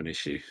to become an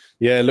issue.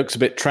 Yeah, it looks a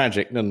bit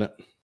tragic, doesn't it?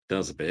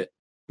 Does a bit.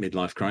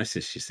 Midlife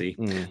crisis, you see.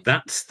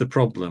 That's the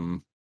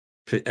problem.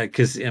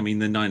 Because, I mean,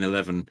 the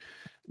 911,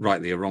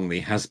 rightly or wrongly,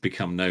 has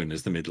become known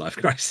as the midlife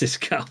crisis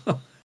car.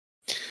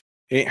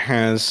 It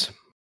has.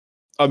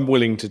 I'm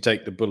willing to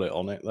take the bullet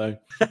on it, though.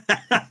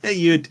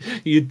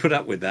 You'd put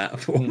up with that.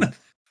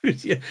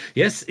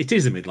 Yes, it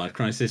is a midlife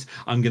crisis.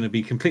 I'm going to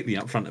be completely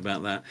upfront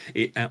about that.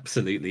 It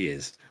absolutely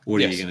is.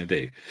 What are you going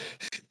to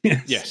do?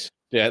 Yes.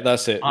 Yeah,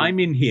 that's it. I'm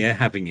in here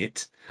having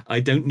it.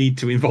 I don't need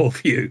to involve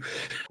you.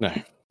 No.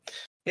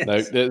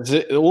 Yes. No,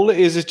 all it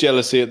is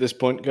jealousy at this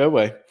point. Go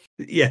away.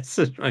 Yes,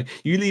 that's right.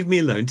 You leave me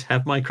alone to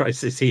have my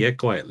crisis here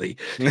quietly.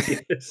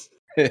 Yes.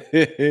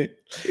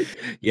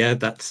 Yeah,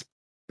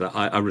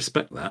 I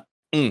respect that.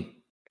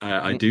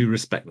 I do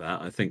respect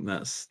that. I think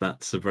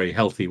that's a very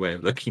healthy way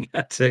of looking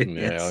at it.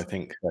 Yeah, yes. I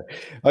think so.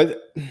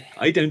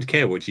 I don't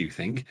care what you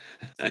think.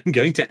 I'm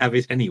going to have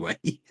it anyway.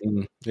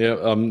 Yeah,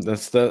 I'm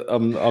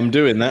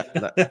doing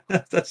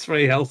that. That's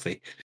very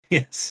healthy.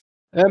 Yes.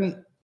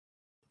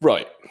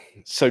 Right.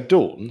 So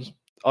Dawn,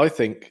 I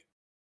think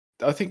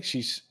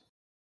she's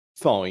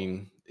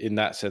fine in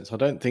that sense. I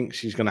don't think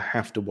she's going to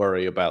have to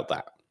worry about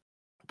that,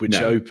 which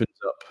opens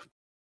up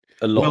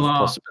a lot of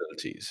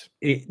possibilities.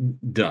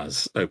 It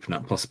does open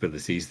up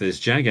possibilities. There's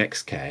Jag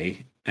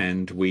XK,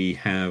 and we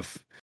have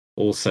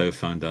also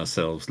found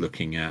ourselves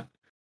looking at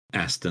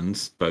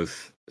Astons,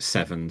 both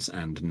 7s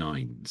and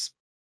 9s.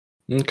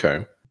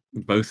 Okay.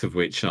 Both of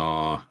which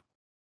are,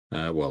 the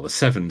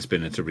 7's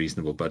been at a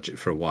reasonable budget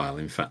for a while.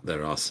 In fact,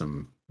 there are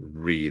some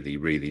really,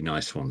 really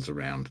nice ones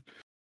around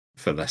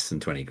for less than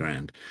 20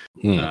 grand.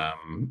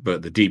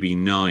 But the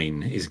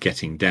DB9 is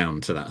getting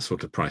down to that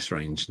sort of price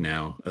range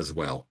now as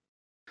well.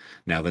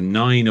 Now, the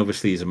 9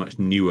 obviously is a much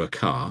newer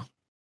car.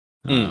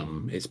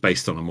 It's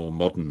based on a more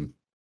modern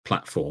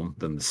platform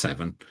than the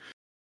 7,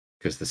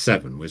 because the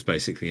 7 was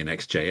basically an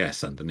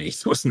XJS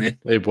underneath, wasn't it?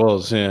 It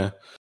was, yeah.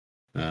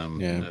 A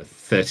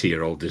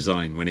 30-year-old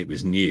design when it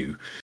was new.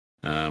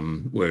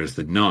 Whereas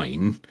the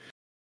 9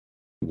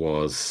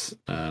 was,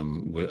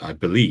 I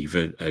believe,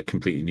 a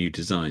completely new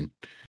design.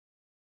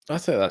 I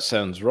think that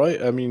sounds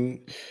right. I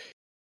mean,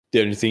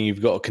 the only thing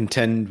you've got to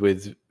contend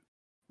with,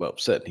 well,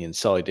 certainly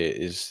inside it,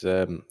 is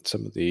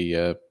some of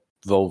the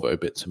Volvo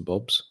bits and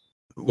bobs.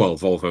 Well,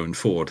 Volvo and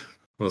Ford,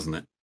 wasn't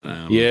it?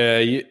 Yeah,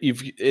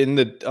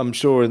 I'm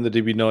sure in the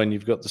DB9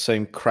 you've got the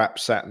same crap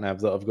sat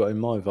nav that I've got in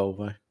my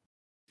Volvo.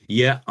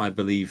 Yeah, I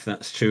believe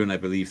that's true, and I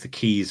believe the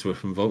keys were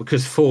from Volvo,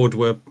 because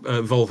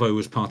Volvo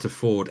was part of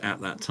Ford at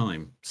that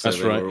time. So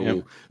that's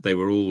right. They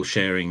were all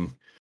sharing.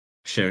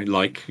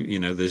 Like,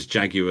 there's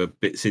Jaguar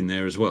bits in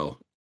there as well.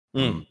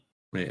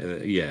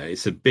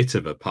 It's a bit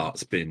of a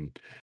parts bin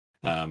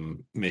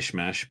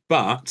mishmash,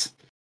 but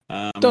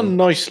done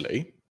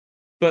nicely.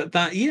 But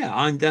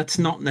that's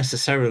not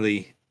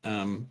necessarily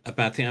a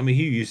bad thing. I mean,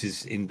 who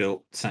uses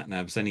inbuilt sat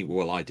navs anyway?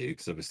 Well, I do,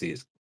 because obviously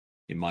it's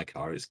in my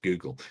car. It's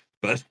Google,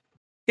 but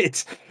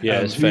it's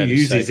it's who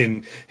uses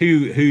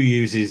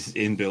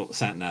inbuilt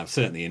sat nav?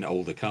 Certainly in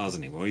older cars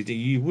anymore.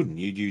 You wouldn't.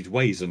 You'd use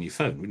Waze on your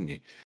phone, wouldn't you?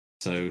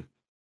 So.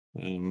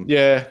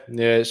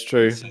 It's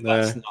true.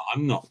 So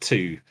I'm not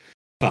too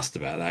fussed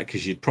about that,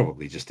 because you'd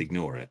probably just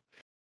ignore it.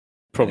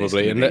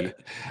 Probably, and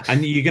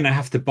you're going to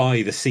have to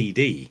buy the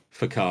CD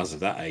for cars of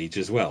that age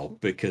as well,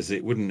 because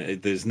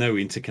there's no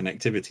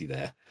interconnectivity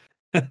there.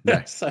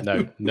 No.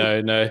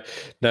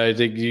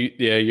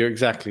 You're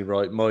exactly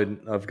right.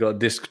 Mine, I've got a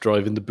disk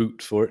drive in the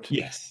boot for it.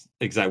 Yes,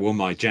 exactly. Well,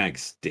 my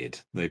Jags did.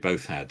 They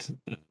both had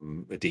a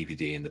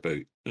DVD in the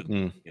boot.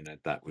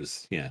 That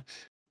was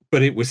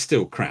but it was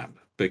still crap,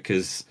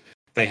 because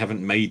they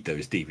haven't made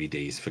those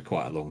DVDs for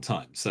quite a long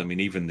time. So I mean,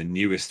 even the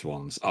newest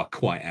ones are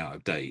quite out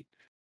of date.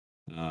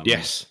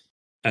 Yes.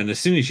 And as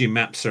soon as your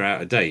maps are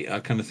out of date, I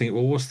kind of think,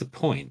 well, what's the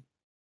point?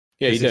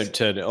 Yeah, you don't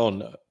turn it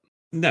on.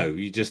 No,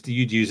 you'd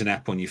use an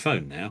app on your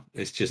phone now.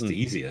 It's just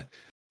easier.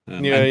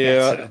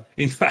 Yeah.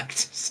 In fact,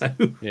 so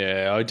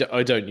yeah,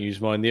 I don't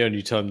use mine. The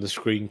only time the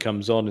screen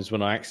comes on is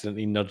when I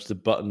accidentally nudge the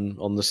button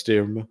on the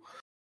steering wheel.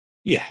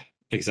 Yeah,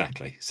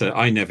 exactly. So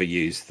I never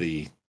use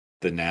the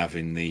nav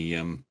in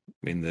the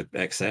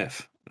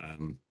XF.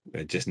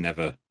 I just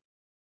never.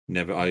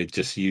 I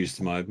just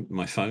used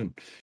my phone.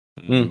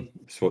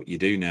 It's what you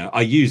do now.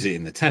 I use it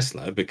in the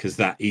Tesla because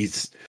that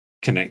is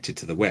connected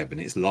to the web and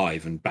it's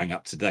live and bang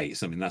up to date.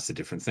 So I mean, that's a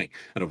different thing.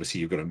 And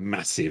obviously, you've got a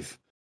massive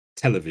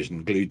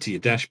television glued to your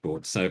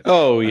dashboard. So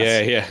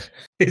yeah,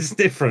 it's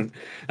different.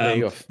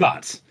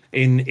 But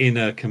in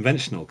a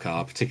conventional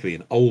car, particularly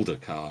an older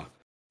car,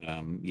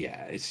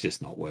 it's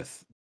just not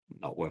worth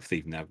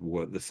even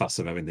the fuss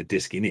of having the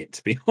disc in it.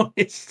 To be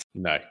honest,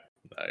 no,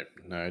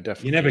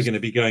 definitely. You're never going to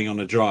be going on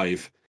a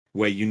drive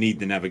where you need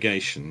the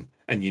navigation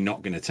and you're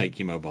not going to take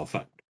your mobile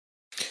phone.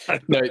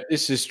 No,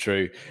 this is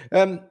true.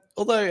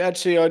 Although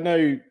actually, I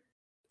know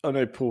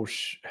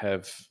Porsche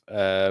have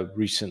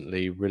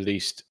recently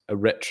released a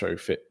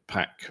retrofit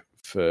pack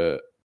for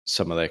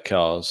some of their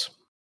cars.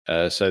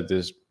 So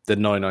there's the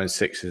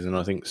 996s, and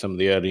I think some of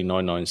the early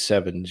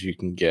 997s. You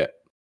can get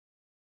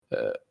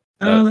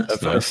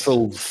a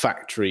full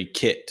factory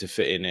kit to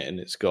fit in it, and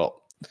it's got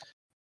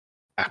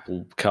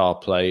Apple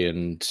CarPlay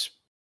and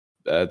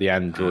the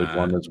Android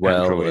one as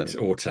well. Android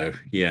Auto,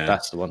 yeah,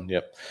 that's the one.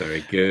 Yep,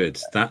 very good.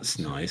 That's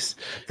nice.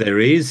 There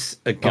is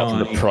a guy.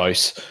 Apart from the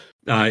price.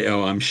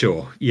 I'm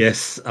sure.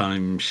 Yes,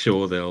 I'm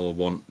sure they'll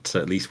want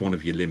at least one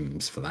of your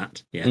limbs for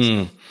that.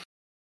 Yes,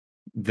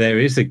 there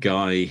is a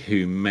guy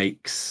who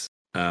makes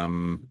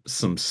some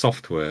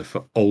software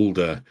for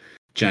older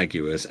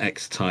Jaguars,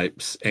 X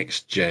types,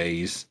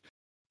 XJs,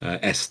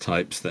 S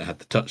types that had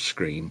the touch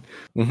screen,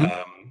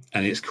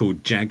 and it's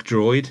called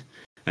JagDroid.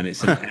 And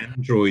it's an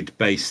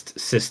Android-based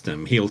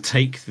system. He'll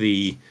take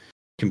the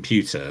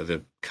computer,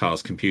 the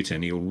car's computer,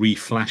 and he'll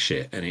reflash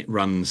it, and it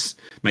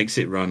makes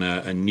it run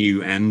a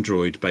new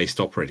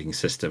Android-based operating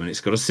system, and it's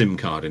got a SIM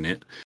card in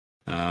it,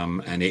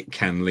 and it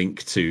can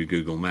link to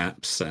Google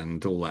Maps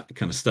and all that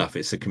kind of stuff.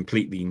 It's a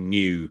completely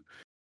new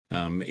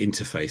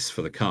interface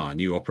for the car,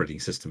 new operating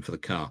system for the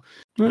car.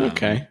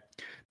 Okay.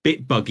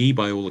 Bit buggy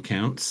by all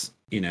accounts.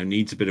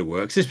 Needs a bit of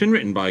work. So it's been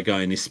written by a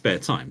guy in his spare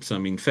time. So I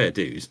mean, fair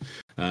dues.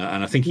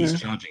 And I think he's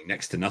charging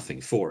next to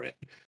nothing for it.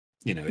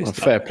 It's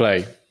fair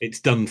play. It's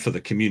done for the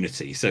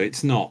community, so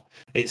it's not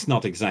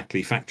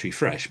exactly factory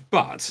fresh,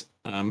 but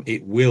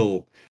it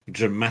will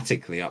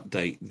dramatically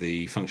update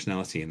the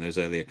functionality in those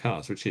earlier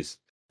cars, which is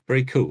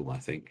very cool, I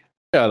think.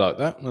 Yeah, I like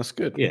that. That's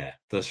good. Yeah,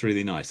 that's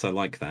really nice. I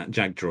like that.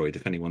 JagDroid,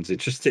 if anyone's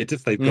interested,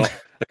 if they've got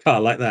a car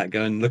like that,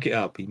 go and look it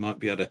up. You might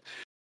be able to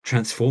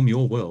transform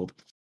your world.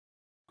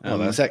 Oh,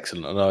 that's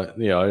excellent.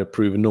 I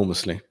approve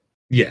enormously.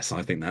 Yes,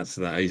 I think that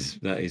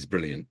is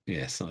brilliant.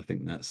 Yes, I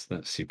think that's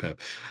superb.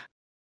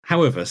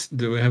 However,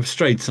 we have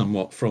strayed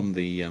somewhat from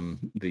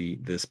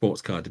the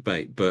sports car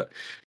debate, but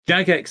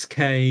Jag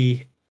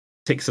XK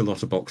ticks a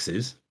lot of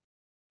boxes,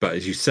 but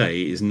as you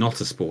say, is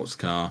not a sports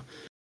car,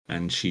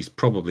 and she's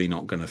probably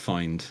not going to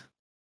find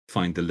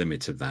the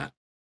limit of that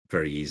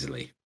very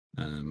easily,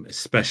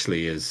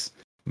 especially as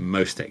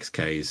most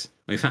XKs.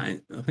 In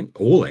fact, I think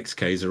all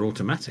XKs are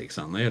automatics,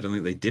 aren't they? I don't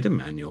think they did a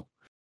manual.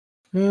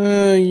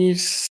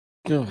 I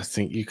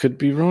think you could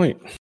be right.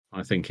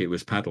 I think it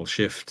was paddle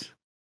shift.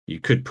 You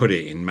could put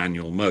it in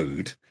manual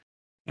mode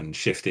and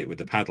shift it with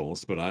the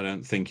paddles, but I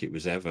don't think it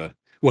was ever.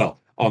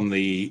 Well, on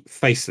the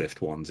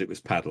facelift ones, it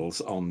was paddles.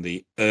 On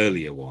the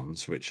earlier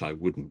ones, which I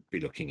wouldn't be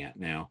looking at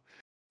now,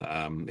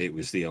 it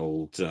was the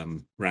old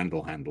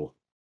Randall handle,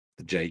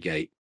 the J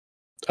gate.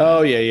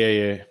 Oh,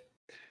 yeah.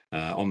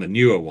 On the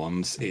newer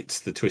ones, it's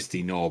the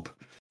twisty knob.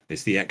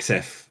 It's the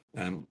ZF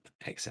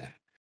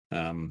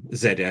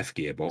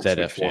gearbox,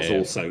 which was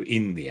also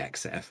in the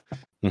XF,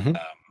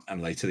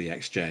 and later the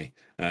XJ.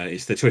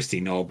 It's the twisty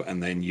knob,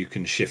 and then you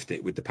can shift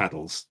it with the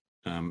paddles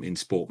in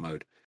sport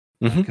mode.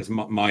 Because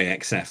my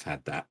XF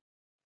had that.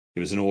 It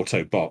was an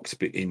auto box,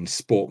 but in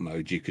sport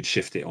mode, you could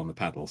shift it on the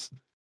paddles.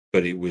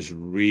 But it was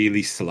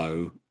really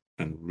slow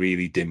and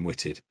really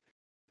dim-witted.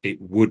 It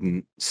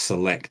wouldn't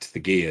select the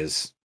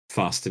gears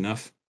fast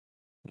enough.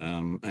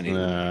 And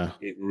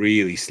it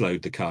really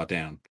slowed the car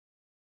down.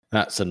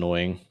 That's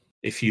annoying.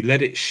 If you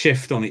let it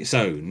shift on its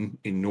own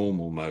in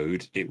normal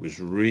mode, it was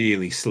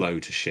really slow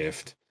to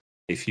shift.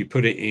 If you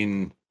put it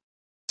in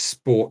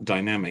sport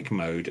dynamic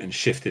mode and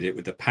shifted it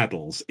with the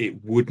paddles,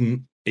 it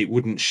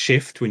wouldn't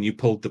shift when you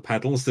pulled the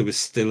paddles. There was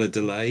still a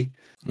delay.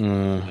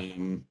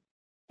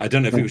 I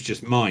don't know if it was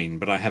just mine,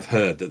 but I have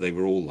heard that they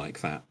were all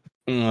like that.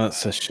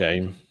 That's a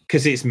shame.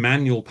 Because it's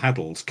manual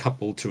paddles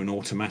coupled to an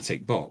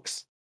automatic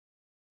box.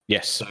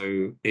 Yes.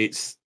 So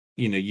it's,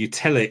 you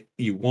tell it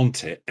you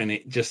want it, and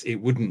it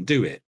wouldn't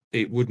do it.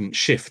 It wouldn't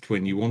shift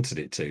when you wanted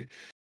it to.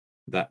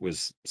 that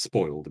was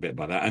spoiled a bit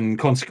by that, and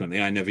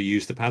consequently, I never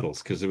used the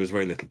paddles because there was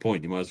very little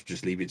point. You might as well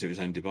just leave it to its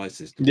own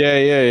devices.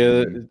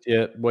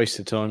 Yeah. Waste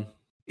of time.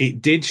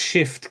 It did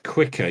shift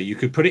quicker. You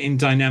could put it in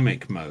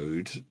dynamic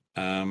mode,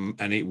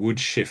 and it would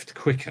shift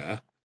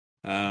quicker.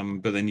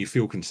 But then your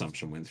fuel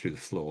consumption went through the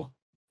floor.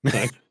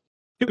 So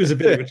it was a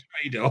bit of a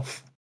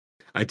trade-off.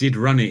 I did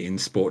run it in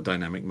sport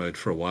dynamic mode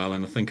for a while,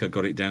 and I think I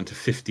got it down to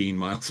 15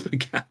 miles per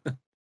gallon.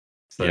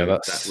 So yeah,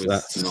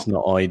 that's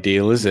not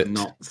ideal, is it?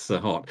 Not so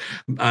hot.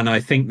 And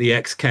I think the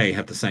XK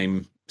had the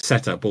same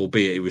setup,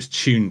 albeit it was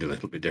tuned a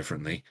little bit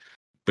differently,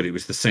 but it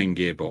was the same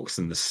gearbox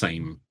and the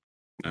same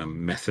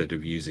method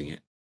of using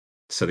it.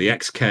 So the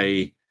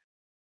XK,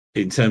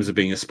 in terms of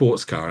being a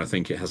sports car, I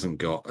think it hasn't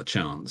got a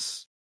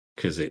chance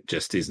because it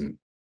just isn't.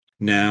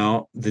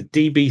 Now, the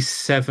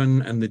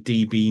DB7 and the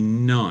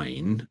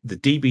DB9, the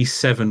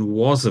DB7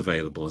 was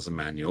available as a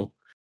manual.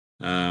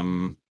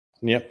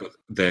 But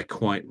they're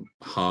quite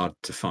hard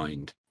to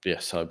find.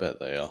 Yes, I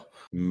bet they are.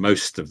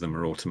 Most of them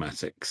are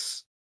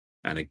automatics.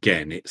 And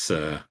again,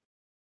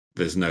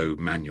 there's no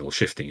manual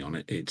shifting on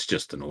it. It's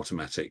just an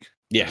automatic.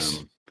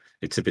 Yes.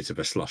 It's a bit of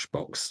a slush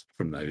box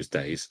from those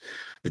days.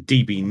 The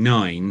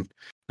DB9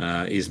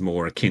 is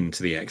more akin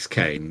to the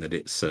XK in that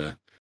it's a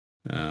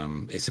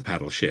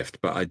paddle shift.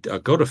 But I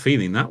got a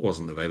feeling that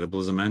wasn't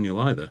available as a manual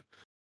either.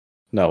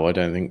 No, I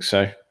don't think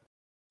so.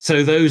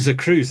 So those are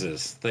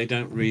cruisers. They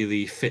don't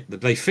really fit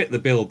they fit the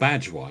bill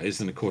badge-wise,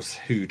 and of course,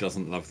 who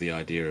doesn't love the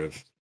idea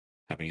of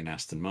having an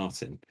Aston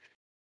Martin?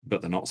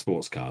 But they're not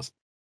sports cars.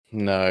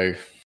 No,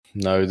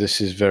 this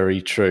is very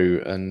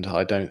true, and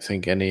I don't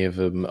think any of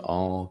them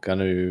are going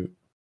to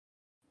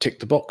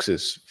tick the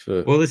boxes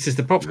for. Well, this is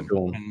the problem.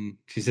 And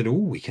she said, "Oh,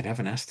 we could have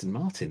an Aston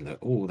Martin. Look,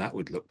 oh, that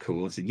would look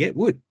cool." I said, "Yeah, it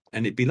would,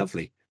 and it'd be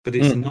lovely." But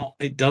it's not.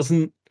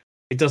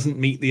 It doesn't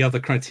meet the other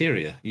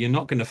criteria. You're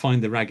not going to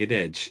find the ragged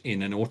edge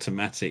in an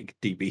automatic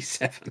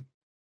DB7.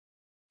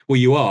 Well,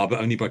 you are, but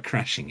only by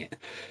crashing it.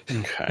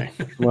 Okay.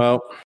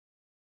 Well,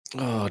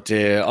 oh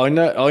dear. I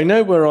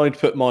know where I'd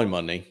put my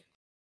money.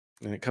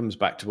 And it comes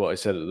back to what I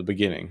said at the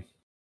beginning.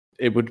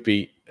 It would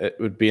be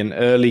an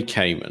early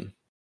Cayman.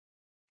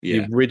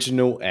 Yeah. The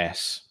original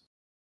S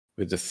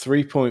with the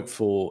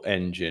 3.4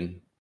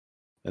 engine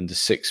and the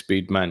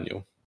 6-speed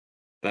manual.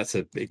 That's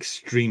an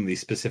extremely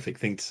specific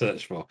thing to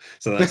search for.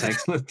 So that's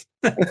excellent.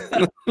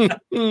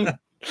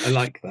 I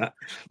like that.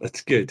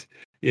 That's good.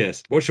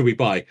 Yes. What should we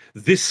buy?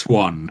 This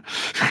one.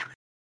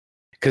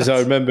 Because I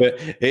remember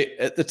it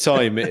at the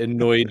time, it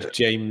annoyed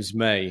James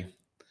May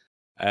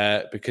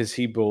because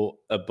he bought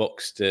a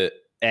Boxster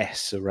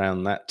S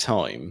around that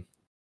time.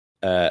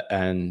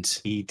 And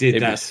he did.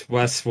 That's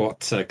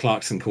what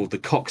Clarkson called the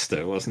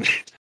Cockster, wasn't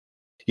it?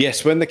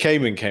 Yes, when the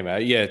Cayman came out,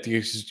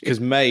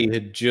 because May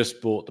had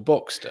just bought the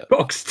Boxster.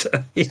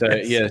 Boxster, yes. So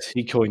yes,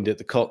 he coined it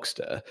the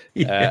Cockster,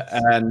 yes.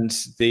 And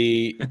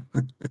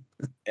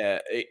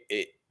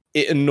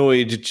it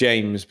annoyed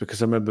James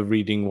because I remember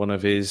reading one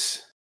of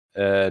his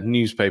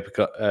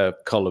newspaper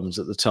columns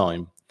at the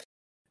time,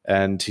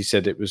 and he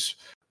said it was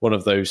one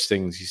of those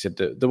things. He said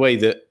the way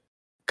that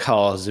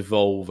cars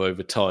evolve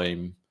over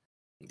time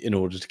in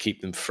order to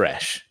keep them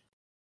fresh,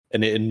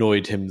 and it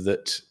annoyed him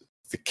that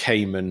the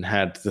Cayman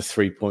had the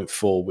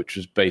 3.4, which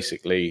was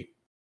basically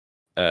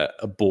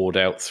a bored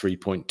out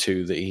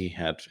 3.2 that he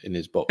had in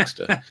his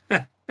Boxster.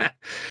 I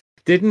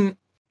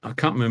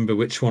can't remember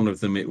which one of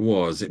them it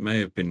was. It may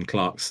have been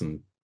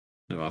Clarkson.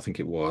 No, I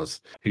think it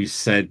was, who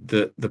said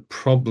that the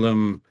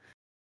problem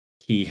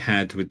he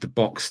had with the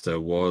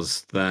Boxster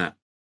was that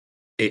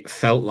it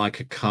felt like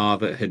a car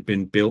that had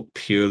been built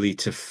purely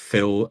to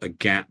fill a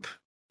gap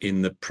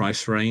in the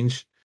price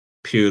range,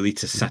 purely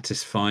to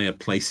satisfy a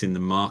place in the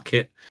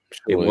market.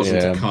 It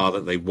wasn't a car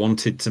that they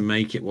wanted to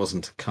make. It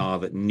wasn't a car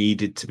that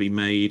needed to be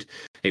made.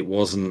 It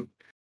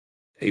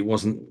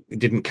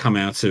didn't come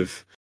out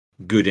of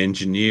good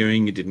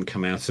engineering. It didn't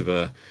come out of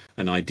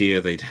an idea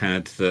they'd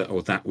had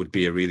that would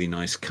be a really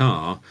nice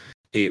car.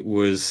 It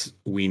was,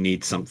 we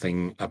need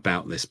something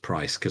about this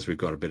price because we've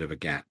got a bit of a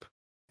gap.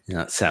 Yeah,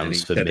 that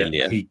sounds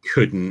familiar. He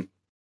couldn't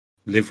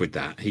live with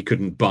that. He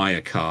couldn't buy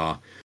a car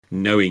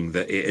knowing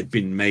that it had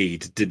been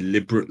made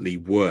deliberately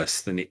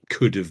worse than it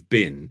could have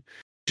been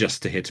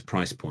just to hit a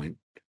price point.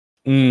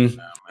 And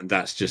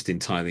that's just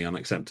entirely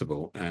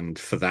unacceptable. And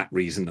for that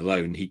reason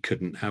alone, he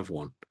couldn't have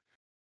one.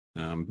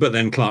 But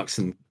then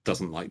Clarkson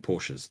doesn't like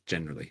Porsches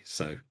generally.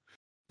 So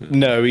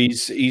no,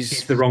 he's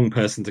the wrong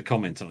person to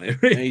comment on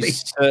it. Really.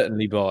 He's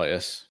certainly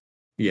biased.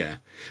 Yeah.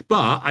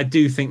 But I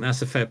do think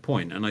that's a fair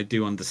point, and I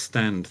do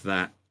understand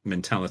that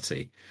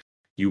mentality.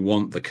 You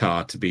want the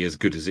car to be as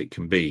good as it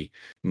can be,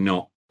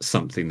 not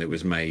something that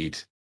was made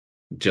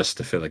just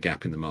to fill a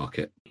gap in the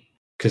market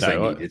because they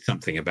needed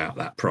something about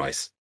that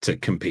price to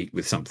compete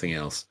with something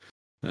else.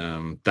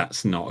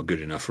 That's not a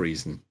good enough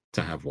reason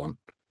to have one.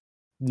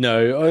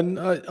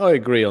 No, I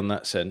agree on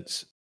that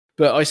sense,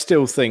 but I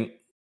still think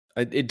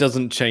it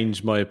doesn't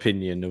change my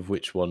opinion of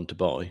which one to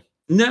buy.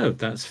 No,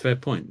 that's a fair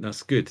point.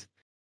 That's good.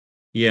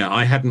 Yeah,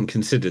 I hadn't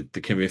considered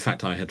the Cayman. In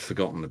fact, I had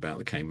forgotten about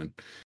the Cayman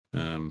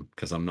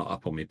because I'm not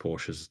up on my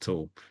Porsches at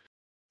all.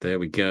 There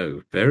we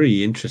go.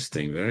 Very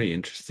interesting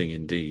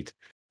indeed.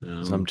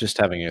 So I'm just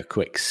having a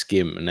quick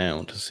skim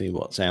now to see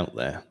what's out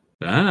there.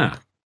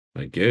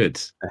 Very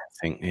good. I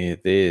think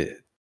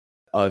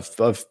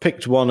I've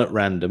picked one at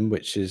random,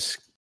 which is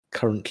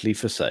currently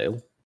for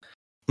sale,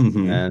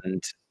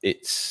 and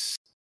it's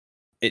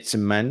a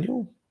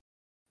manual.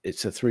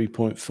 It's a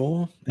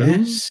 3.4.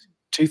 It's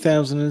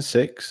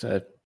 2006.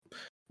 It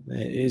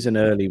is an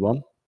early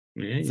one.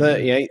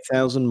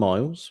 38,000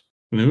 miles.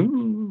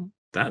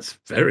 That's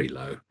very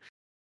low.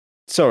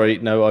 Sorry,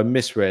 no, I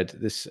misread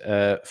this.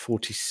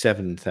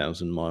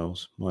 47,000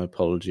 miles. My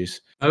apologies.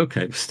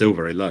 Okay, still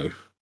very low.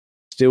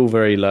 Still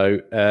very low.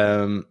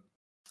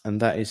 And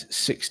that is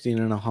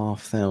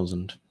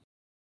 16,500.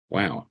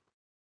 Wow.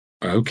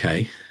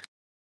 Okay.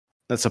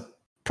 That's a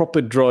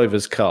proper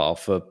driver's car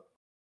for.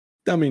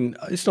 I mean,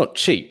 it's not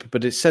cheap,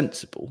 but it's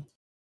sensible.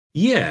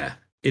 Yeah,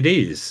 it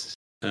is.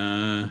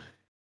 Yeah,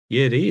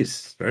 it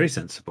is very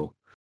sensible.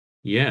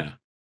 Yeah,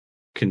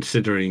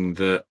 considering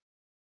that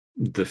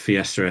the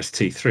Fiesta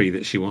ST3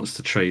 that she wants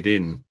to trade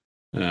in,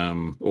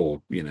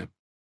 or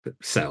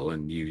sell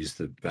and use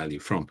the value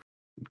from,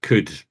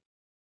 could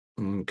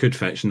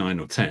fetch 9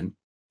 or 10,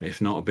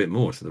 if not a bit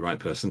more, to the right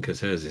person, because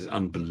hers is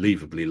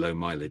unbelievably low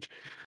mileage,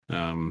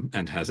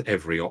 and has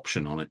every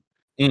option on it.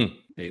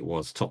 It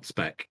was top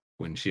spec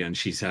when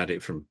she's had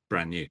it from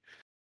brand new.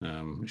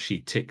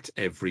 She ticked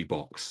every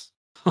box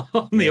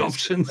on the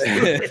options.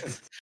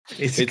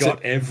 It's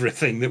got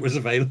everything that was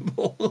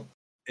available.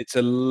 It's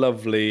a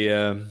lovely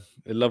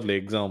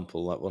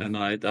example, that one.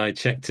 And I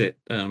checked it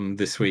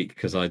this week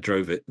because I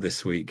drove it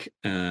this week,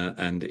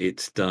 and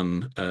it's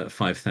done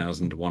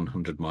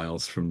 5,100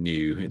 miles from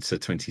new. It's a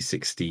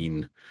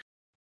 2016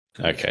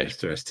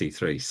 Fiesta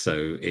ST3,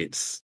 so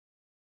it's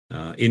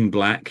in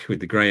black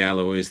with the grey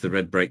alloys, the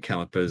red brake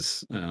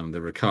calipers, the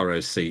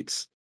Recaro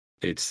seats.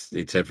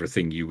 It's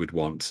everything you would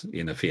want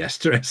in a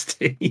Fiesta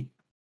ST.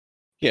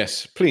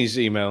 Yes, please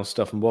email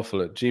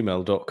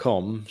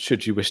stuffandwaffle@gmail.com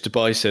should you wish to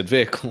buy said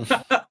vehicle.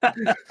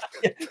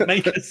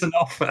 Make us an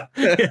offer.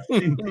 Yes,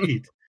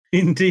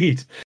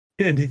 indeed.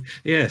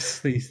 Yes,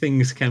 these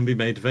things can be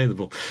made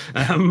available.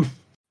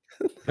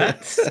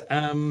 That's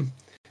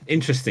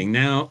interesting.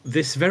 Now,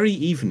 this very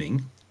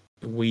evening,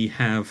 we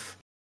have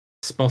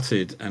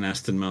spotted an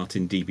Aston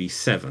Martin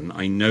DB7.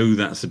 I know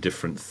that's a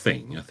different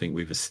thing. I think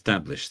we've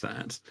established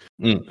that.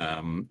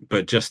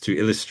 But just to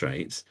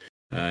illustrate,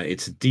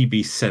 it's a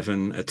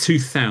DB7, a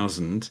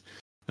 2000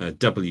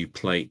 W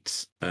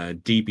plate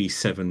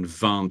DB7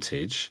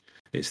 Vantage.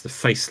 It's the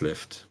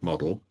facelift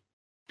model.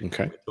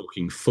 Okay. We're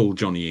talking full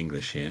Johnny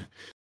English here.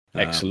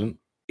 Excellent.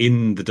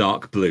 In the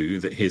dark blue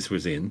that his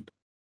was in.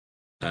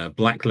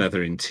 Black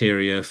leather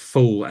interior,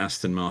 full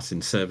Aston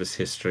Martin service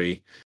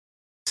history,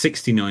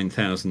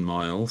 69,000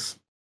 miles.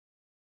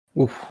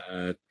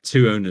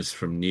 2 owners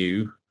from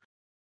new.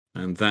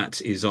 And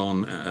that is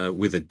on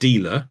with a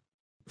dealer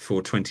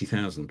for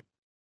 20,000.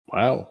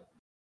 Wow.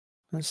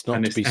 That's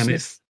not to be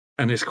said.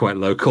 And it's quite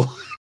local.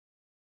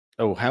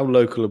 Oh, how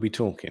local are we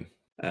talking?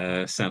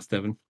 South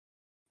Devon.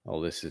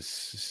 Oh, this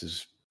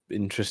is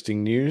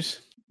interesting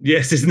news.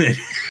 Yes, isn't it?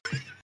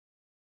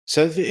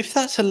 So if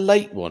that's a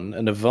late one,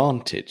 an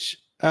Vantage,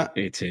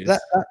 it is.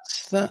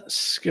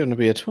 That's going to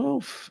be a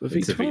 12, a V12.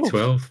 It's a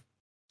V12.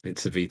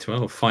 It's a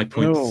V12,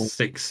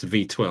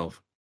 5.6 V12.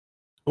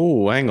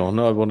 Oh, hang on.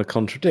 I want to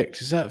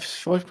contradict. Is that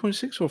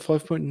 5.6 or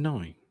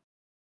 5.9?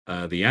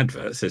 The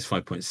advert says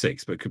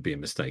 5.6, but it could be a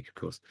mistake, of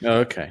course. Oh,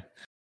 okay.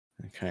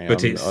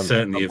 But it's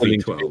certainly a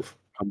V12.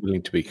 I'm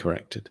willing to be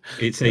corrected.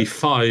 It's a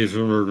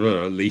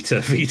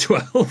 5-litre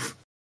V12.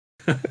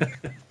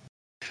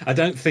 I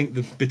don't think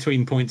that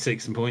between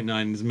 0.6 and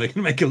 0.9 is going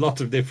to make a lot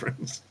of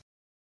difference.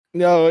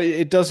 No,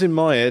 it does in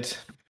my head.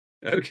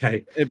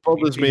 Okay. It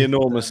bothers me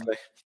enormously.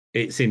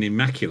 It's in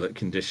immaculate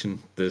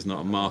condition. There's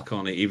not a mark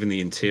on it, even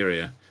the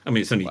interior. I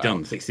mean, it's only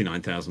done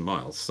 69,000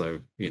 miles, so,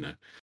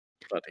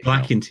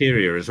 Black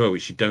interior as well,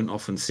 which you don't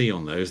often see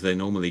on those. They're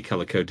normally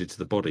colour-coded to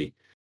the body.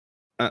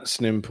 That's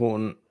an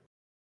important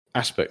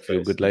aspect for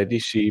a good lady.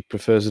 She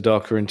prefers a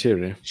darker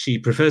interior. She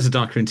prefers a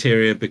darker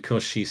interior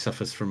because she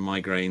suffers from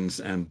migraines,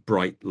 and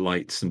bright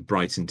lights and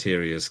bright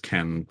interiors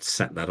can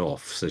set that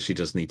off. So she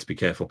does need to be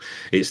careful.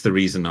 It's the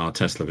reason our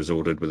Tesla was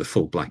ordered with a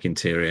full black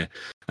interior,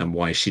 and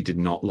why she did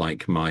not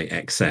like my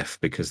XF,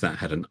 because that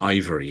had an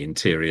ivory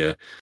interior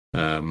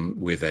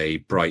with a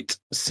bright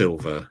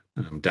silver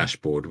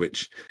dashboard,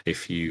 which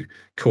if you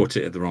caught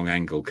it at the wrong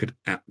angle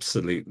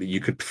you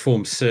could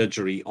perform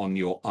surgery on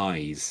your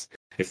eyes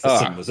if the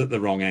sun was at the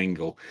wrong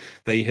angle.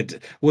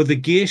 The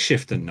gear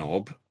shifter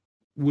knob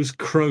was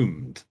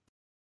chromed,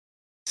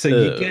 so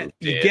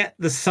you get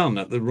the sun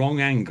at the wrong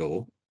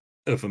angle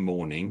of a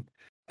morning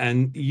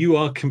and you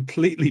are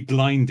completely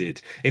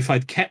blinded. If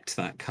I'd kept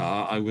that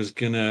car, I was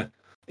gonna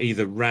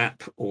either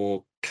wrap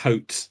or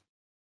coat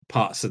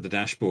parts of the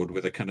dashboard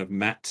with a kind of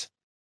matte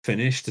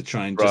finish to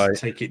try and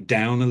just take it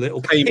down a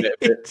little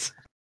bit.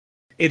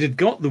 It had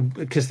got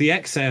because the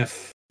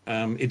XF,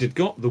 it had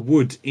got the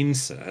wood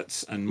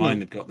inserts, and mine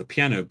had got the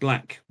piano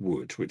black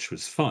wood, which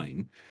was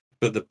fine.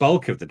 but the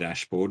bulk of the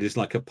dashboard is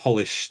like a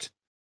polished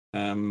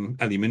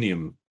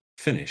aluminium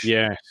finish.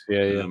 Yes,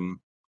 yeah.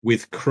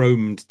 With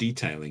chromed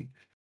detailing,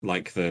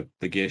 like the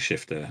gear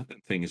shifter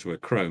things were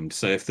chromed.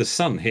 So if the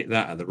sun hit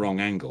that at the wrong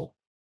angle,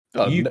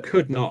 you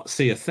could not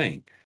see a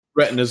thing.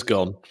 Retina's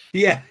gone.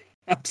 Yeah,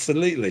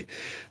 absolutely.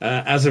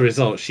 As a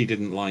result, she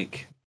didn't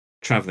like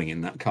traveling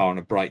in that car on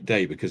a bright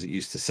day because it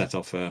used to set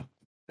off her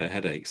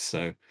headaches.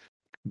 So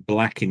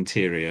black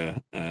interior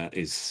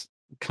is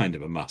kind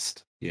of a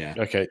must. Yeah.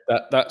 Okay,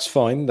 that's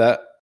fine.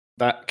 That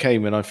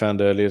Cayman I found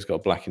earlier has got a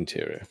black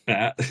interior.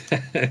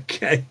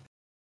 Okay.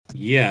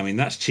 Yeah, I mean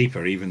that's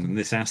cheaper even than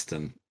this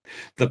Aston.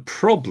 The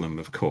problem,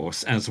 of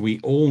course, as we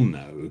all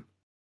know,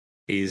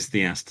 is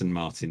the Aston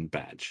Martin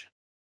badge.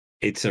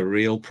 It's a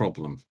real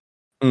problem.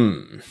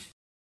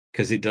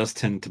 Because it does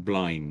tend to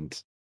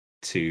blind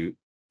to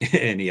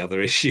any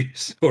other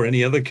issues or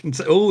any other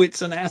concern. Oh,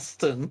 it's an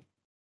Aston.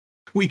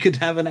 We could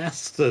have an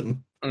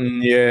Aston.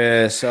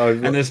 Yes.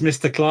 And as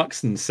Mr.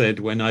 Clarkson said,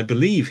 when I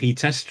believe he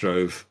test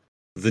drove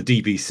the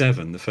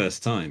DB7 the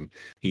first time,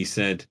 he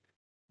said,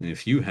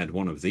 if you had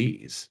one of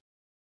these,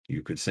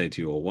 you could say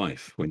to your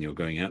wife when you're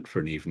going out for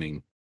an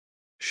evening,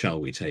 shall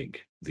we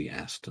take the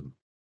Aston?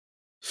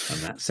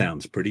 And that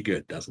sounds pretty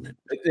good, doesn't it?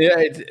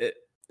 Yeah,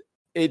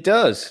 it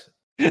does.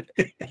 But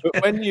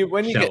when you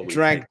get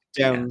dragged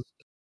down,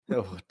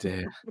 oh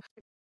dear,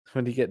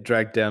 when you get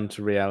dragged down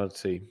to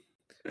reality,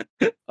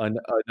 I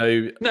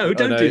know. No,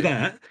 don't do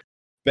that.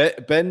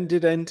 Ben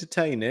did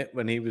entertain it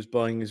when he was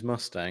buying his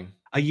Mustang.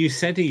 You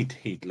said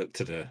he'd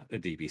looked at a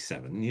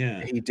DB7,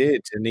 yeah. He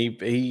did, and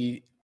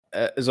he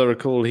as I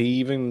recall, he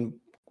even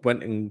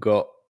went and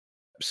got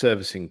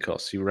servicing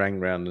costs. He rang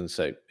round and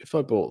said, "If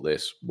I bought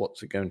this,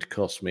 what's it going to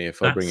cost me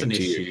if I bring it to you?"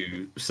 That's an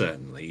issue,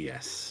 certainly,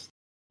 yes.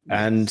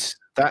 And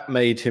that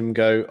made him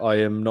go, "I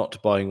am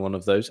not buying one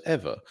of those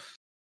ever."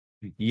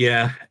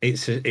 Yeah,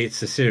 it's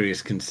a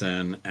serious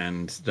concern,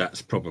 and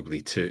that's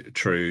probably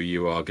true.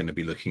 You are going to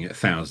be looking at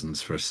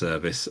thousands for a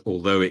service,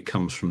 although it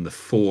comes from the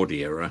Ford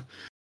era.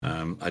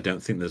 I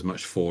don't think there's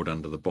much Ford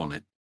under the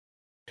bonnet.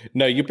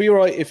 No, you'll be all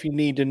right if you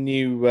need a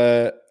new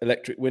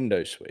electric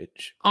window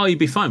switch. Oh, you'd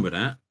be fine with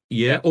that.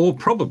 Yeah, or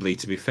probably,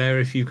 to be fair,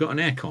 if you've got an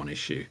aircon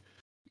issue,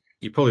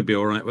 you'd probably be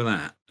all right with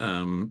that.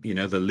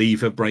 The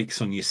lever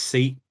brakes on your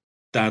seat,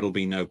 that'll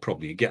be no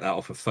problem. You get that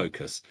off of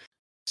Focus.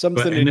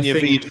 Something in your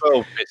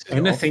V12.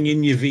 Anything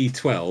in your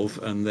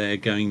V12, and they're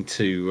going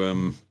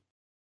to,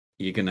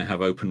 you're going to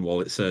have open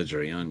wallet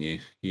surgery, aren't you?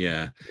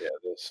 Yeah. Yeah,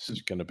 this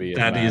is going to be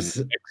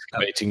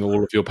excavating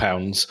all of your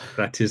pounds.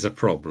 That is a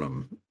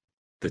problem,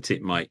 that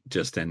it might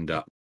just end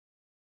up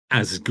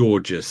as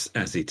gorgeous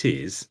as it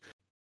is,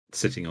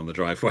 sitting on the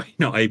driveway,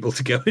 not able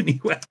to go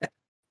anywhere.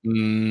 I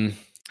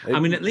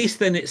mean, at least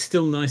then it's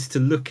still nice to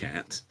look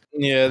at.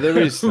 Yeah, there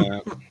is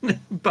that.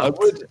 But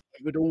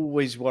I would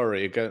always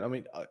worry. I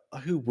mean,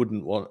 who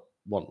wouldn't want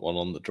one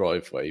on the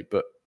driveway?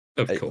 But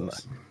of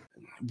course,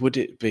 would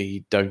it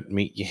be "Don't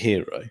meet your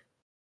hero"?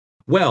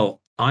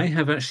 Well, I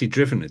have actually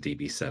driven a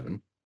DB7.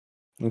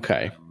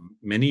 Okay,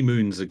 many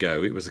moons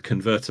ago. It was a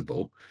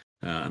convertible,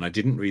 and I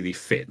didn't really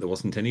fit. There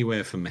wasn't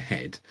anywhere for my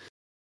head.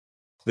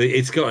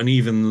 It's got an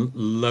even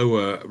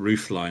lower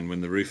roof line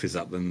when the roof is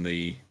up than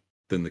the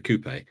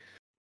coupe.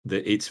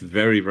 It's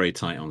very, very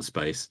tight on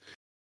space.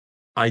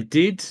 I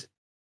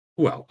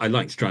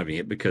liked driving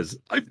it because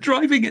I'm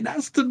driving an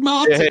Aston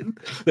Martin.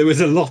 Yeah. There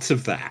was a lot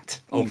of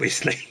that,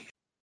 obviously.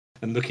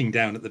 And looking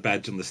down at the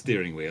badge on the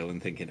steering wheel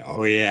and thinking,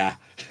 oh, yeah.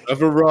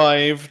 I've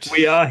arrived.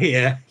 We are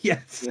here.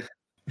 Yes.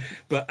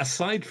 But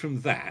aside from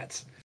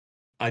that,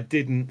 I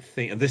didn't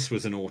think... And this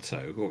was an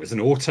auto. Well, it was an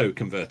auto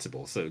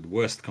convertible, so the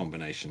worst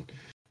combination.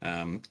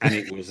 And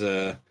it was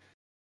the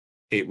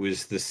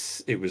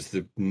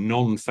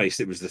non-face.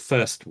 It was the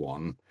first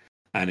one,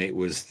 and it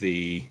was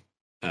the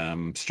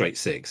straight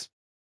six.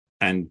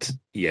 And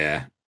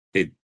yeah,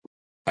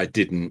 I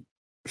didn't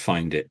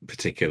find it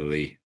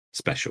particularly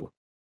special.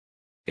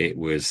 It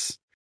was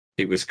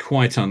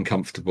quite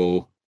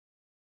uncomfortable.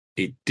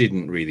 It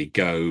didn't really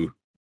go,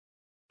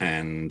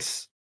 and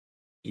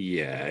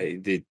yeah,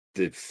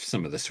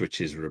 some of the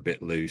switches were a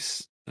bit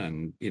loose,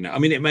 and I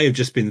mean, it may have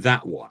just been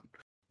that one,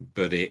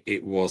 but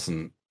it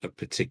wasn't a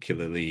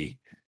particularly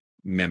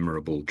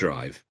memorable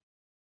drive.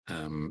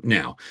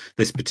 Now,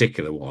 this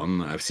particular one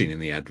that I've seen in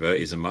the advert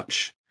is a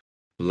much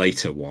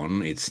later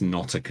one. It's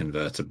not a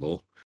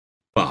convertible,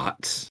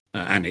 but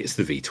and it's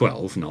the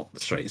V12, not the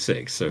straight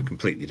six, so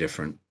completely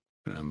different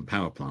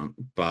power plant.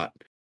 But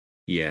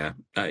yeah,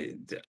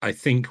 I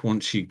think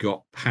once you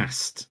got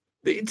past,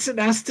 it's an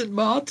Aston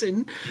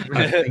Martin.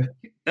 I think,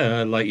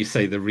 like you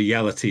say, the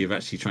reality of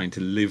actually trying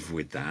to live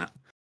with that,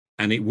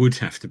 and it would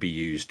have to be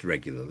used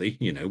regularly.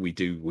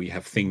 We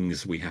have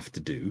things we have to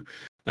do.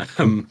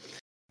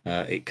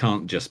 It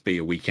can't just be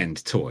a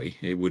weekend toy.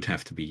 It would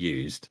have to be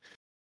used.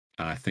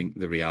 I think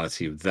the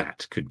reality of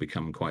that could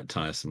become quite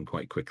tiresome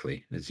quite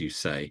quickly, as you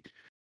say.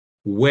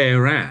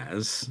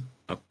 Whereas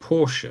a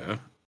Porsche,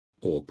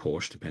 or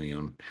Porsche, depending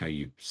on how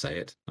you say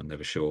it, I'm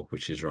never sure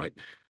which is right,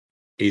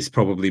 is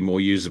probably more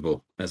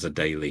usable as a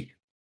daily.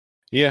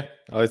 Yeah,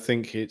 I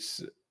think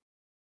it's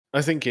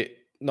I think it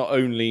not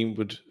only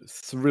would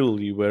thrill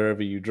you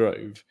wherever you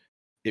drove,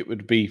 it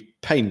would be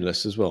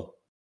painless as well.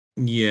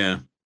 Yeah.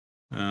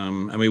 I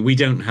mean, we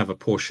don't have a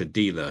Porsche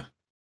dealer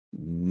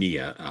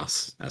near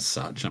us as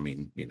such. I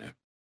mean,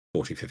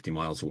 40, 50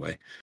 miles away.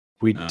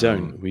 We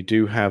don't. We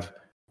do have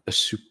a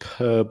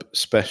superb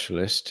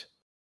specialist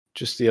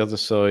just the other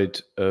side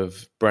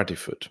of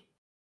Braddyford.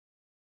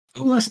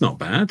 Oh, that's not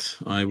bad.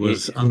 I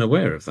was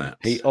unaware of that.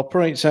 He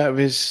operates out of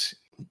his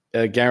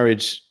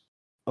garage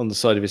on the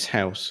side of his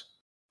house,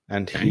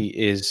 and he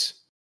is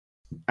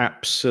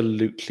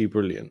absolutely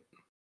brilliant.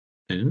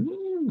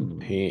 Ooh.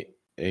 He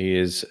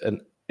is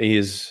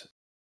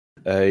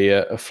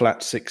a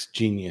flat six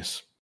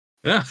genius.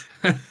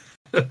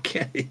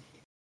 Okay.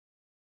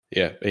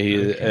 Yeah,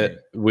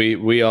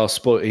 we are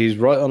spoiled. He's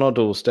right on our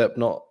doorstep.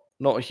 Not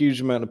a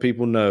huge amount of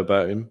people know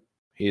about him.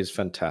 He is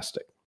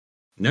fantastic.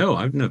 No,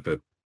 I've never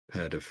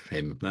heard of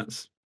him.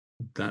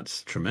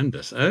 That's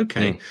tremendous.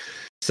 Okay.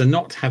 So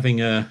not having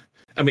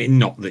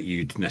not that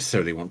you'd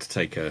necessarily want to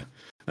take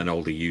an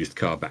older used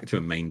car back to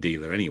a main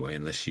dealer anyway,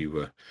 unless you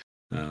were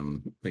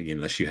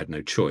unless you had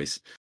no choice.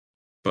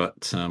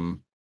 But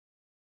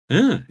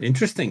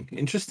interesting.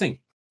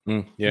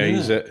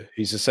 Yeah,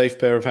 he's a safe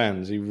pair of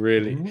hands. He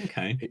really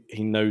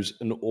he knows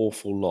an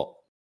awful lot.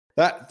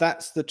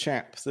 That's the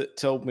chap that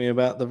told me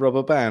about the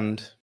rubber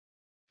band.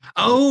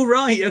 Oh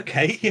right,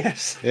 okay,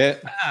 yes. Yeah.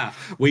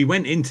 We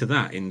went into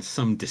that in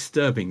some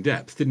disturbing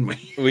depth, didn't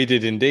we? We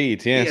did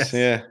indeed, yes.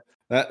 Yeah.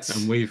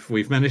 And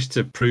we've managed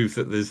to prove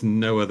that there's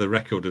no other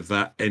record of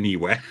that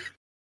anywhere.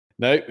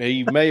 No,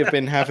 he may have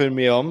been having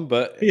me on,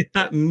 but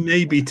that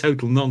may be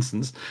total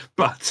nonsense,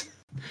 but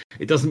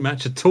it doesn't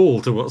match at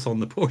all to what's on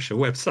the Porsche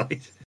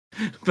website.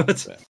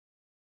 But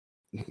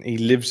he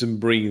lives and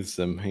breathes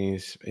them.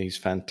 He's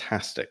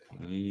fantastic.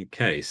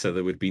 Okay, so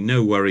there would be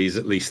no worries,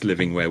 at least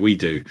living where we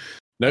do.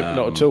 No,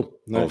 not at all.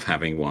 No. Of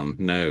having one.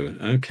 No.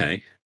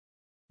 Okay.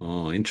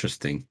 Oh,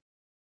 interesting.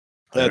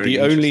 The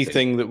only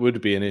thing that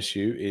would be an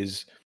issue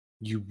is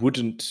you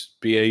wouldn't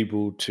be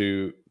able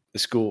to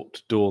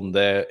escort Dawn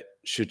there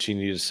should she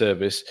need a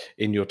service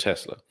in your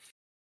Tesla.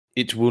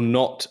 It will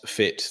not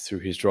fit through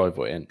his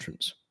driveway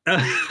entrance.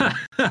 Oh,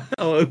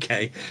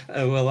 okay.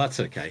 Well, that's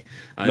okay.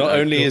 Not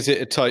only is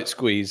it a tight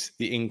squeeze,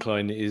 the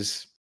incline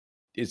it's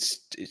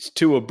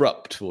too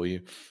abrupt for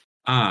you.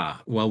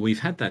 Well, we've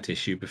had that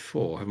issue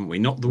before, haven't we?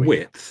 Not the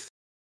width.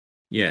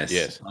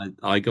 Yes.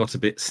 I got a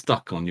bit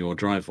stuck on your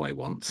driveway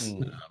once.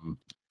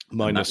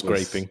 Minor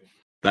scraping.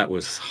 That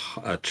was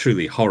a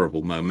truly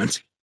horrible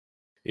moment.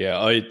 Yeah,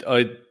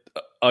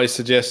 I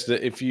suggest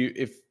that if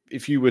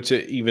you were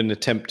to even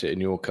attempt it in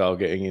your car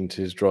getting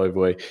into his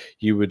driveway,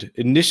 you would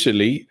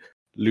initially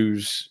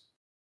lose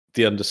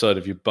the underside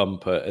of your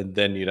bumper, and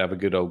then you'd have a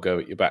good old go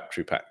at your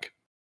battery pack.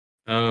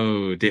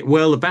 Oh,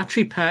 well, the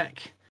battery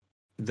pack,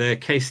 they're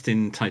cased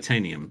in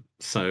titanium,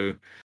 so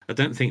I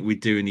don't think we'd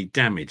do any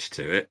damage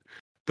to it,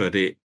 but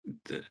it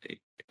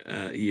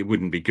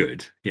wouldn't be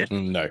good. Yeah.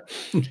 No.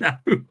 No.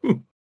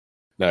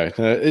 No,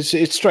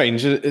 it's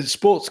strange.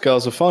 Sports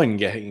cars are fine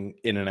getting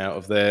in and out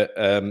of there.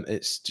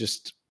 It's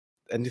just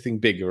anything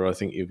bigger, I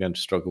think you're going to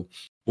struggle.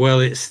 Well,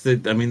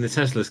 the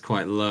Tesla's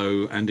quite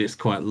low and it's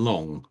quite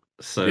long.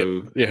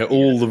 So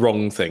all the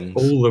wrong things.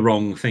 All the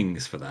wrong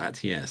things for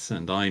that, yes.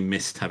 And I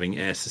missed having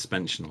air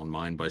suspension on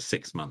mine by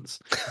 6 months.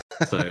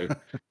 So,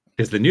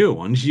 because the newer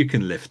ones, you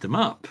can lift them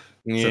up.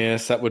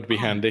 Yes, that would be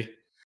handy.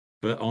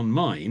 But on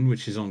mine,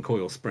 which is on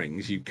coil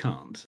springs, you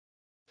can't.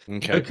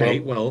 Okay.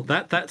 Well,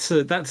 that's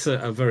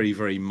a very,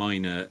 very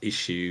minor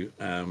issue,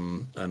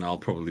 and I'll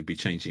probably be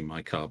changing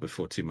my car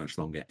before too much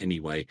longer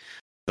anyway.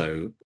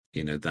 So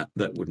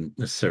that wouldn't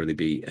necessarily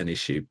be an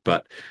issue,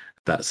 but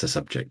that's a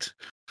subject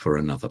for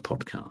another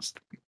podcast.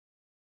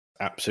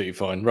 Absolutely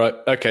fine. Right.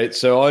 Okay.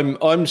 So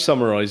I'm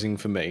summarising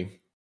for me,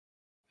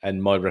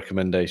 and my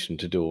recommendation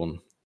to Dawn: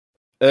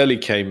 early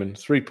Cayman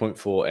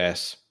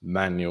 3.4S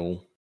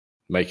manual.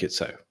 Make it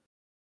so.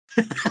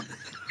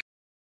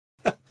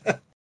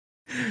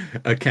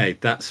 Okay,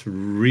 that's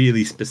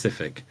really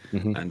specific,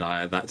 and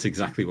that's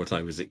exactly what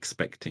I was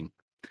expecting.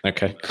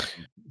 Okay,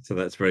 so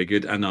that's very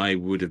good, and I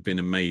would have been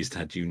amazed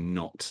had you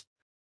not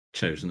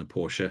chosen a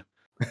Porsche,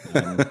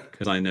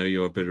 because I know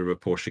you're a bit of a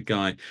Porsche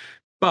guy.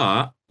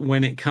 But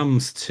when it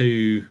comes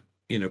to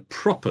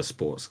proper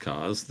sports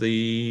cars,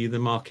 the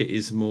market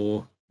is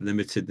more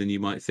limited than you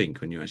might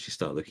think when you actually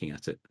start looking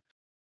at it.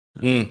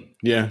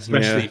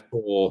 Especially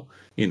for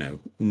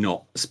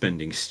not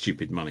spending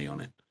stupid money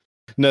on it.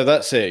 No,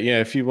 that's it. Yeah,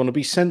 if you want to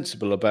be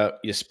sensible about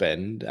your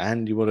spend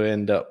and you want to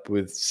end up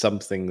with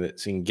something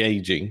that's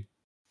engaging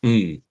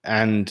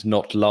and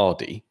not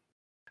lardy,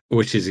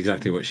 which is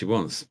exactly what she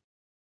wants.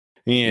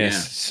 Yes. Yeah.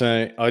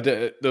 So I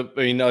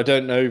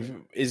don't know.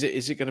 Is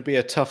it going to be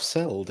a tough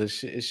sell? Is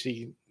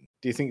she?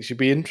 Do you think she'd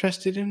be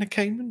interested in a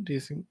Cayman? Do you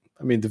think?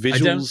 I mean, the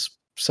visuals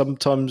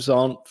sometimes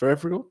aren't for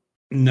everyone.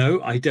 No,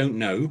 I don't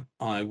know.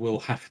 I will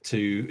have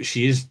to.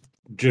 She is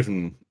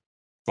driven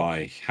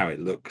by how it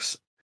looks.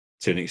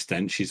 To an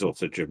extent, she's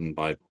also driven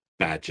by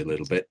badge a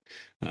little bit.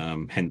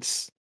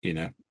 Hence,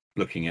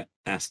 looking at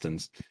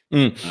Astons.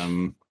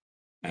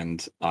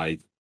 and I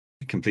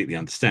completely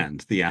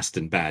understand. The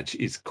Aston badge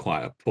is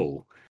quite a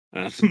pull.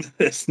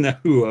 There's no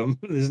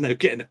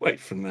getting away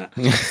from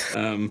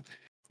that.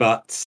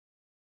 But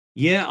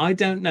yeah, I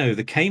don't know.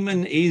 The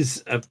Cayman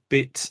is a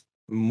bit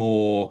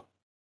more.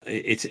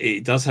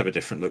 It does have a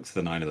different look to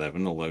the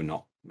 911, although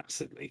not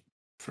massively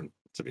different,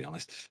 to be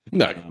honest.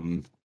 No,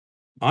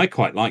 I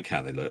quite like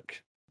how they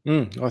look.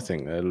 I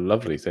think they're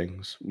lovely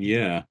things.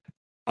 Yeah,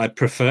 I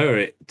prefer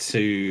it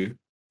to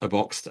a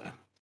Boxster,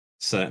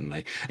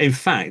 certainly. In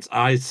fact,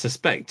 I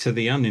suspect to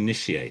the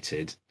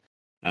uninitiated,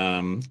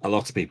 a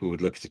lot of people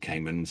would look at a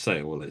Cayman and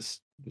say, "Well,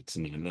 it's a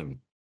 911."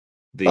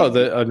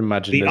 I'd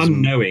imagine the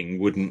unknowing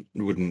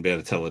wouldn't be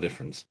able to tell the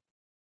difference.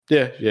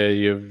 Yeah.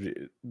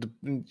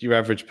 Your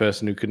average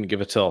person who couldn't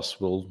give a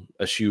toss will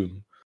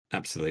assume.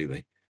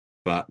 Absolutely,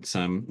 but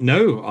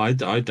no, I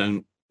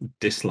don't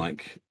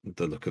dislike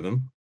the look of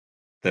them.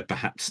 They're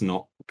perhaps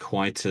not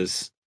quite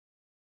as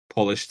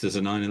polished as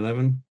a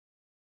 911,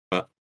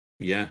 but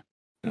yeah,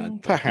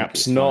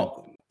 perhaps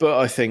not. Fine. But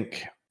I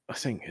think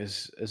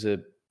as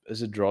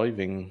a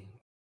driving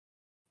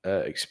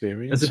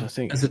experience,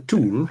 as a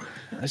tool,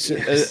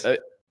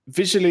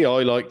 visually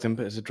I like them,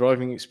 but as a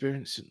driving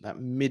experience,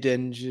 that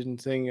mid-engine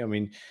thing. I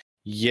mean,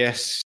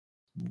 yes,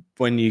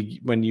 when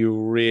you're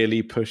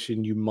really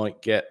pushing, you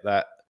might get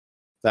that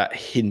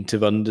hint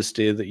of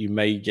understeer that you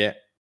may get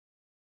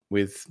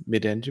with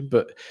mid-engine,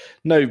 but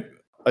no,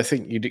 I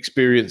think you'd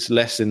experience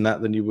less in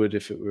that than you would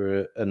if it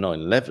were a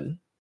 911.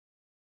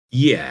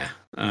 Yeah,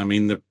 I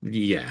mean the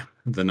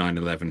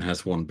 911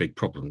 has one big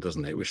problem,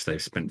 doesn't it? Which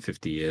they've spent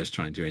 50 years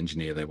trying to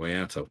engineer their way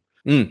out of.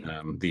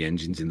 The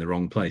engine's in the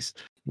wrong place.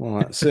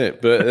 Well, that's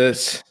it.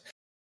 But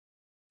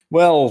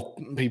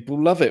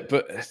people love it.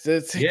 But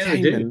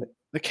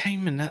the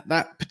Cayman,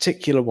 that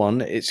particular one,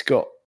 it's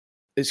got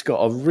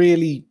a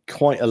really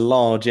quite a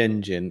large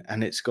engine,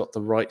 and it's got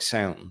the right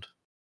sound.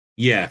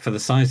 Yeah, for the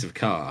size of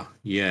car,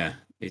 yeah,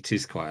 it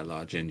is quite a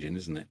large engine,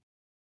 isn't it?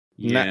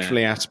 Yeah.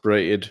 Naturally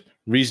aspirated,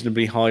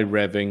 reasonably high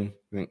revving.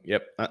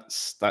 Yep,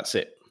 that's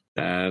it.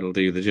 That'll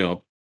do the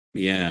job.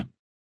 Yeah.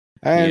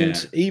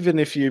 And even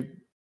if you're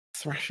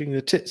thrashing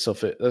the tits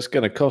off it, that's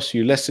going to cost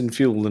you less in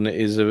fuel than it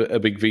is a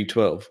big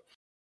V12.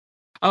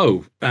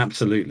 Oh,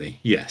 absolutely.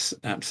 Yes,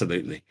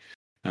 absolutely.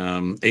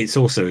 It's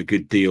also a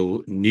good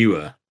deal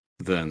newer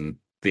than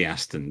the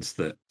Astons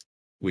that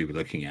we were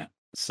looking at.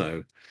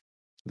 So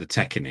the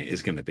tech in it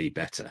is going to be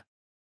better.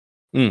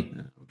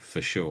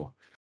 For sure.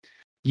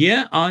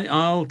 Yeah,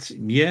 I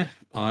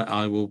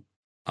will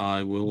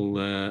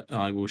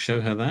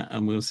show her that,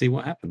 and we'll see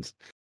what happens.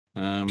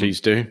 Please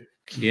do.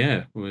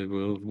 Yeah,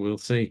 we'll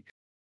see.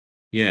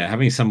 Yeah,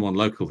 having someone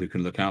local who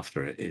can look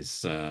after it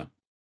is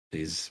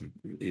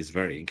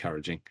very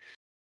encouraging.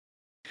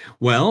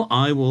 Well,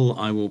 I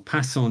will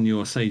pass on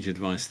your sage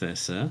advice there,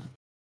 sir.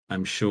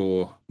 I'm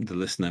sure the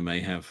listener may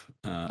have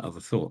other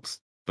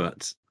thoughts,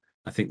 but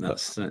I think that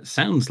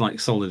sounds like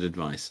solid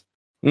advice.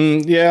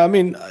 Yeah, I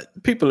mean,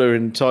 people are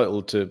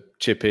entitled to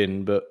chip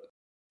in, but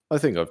I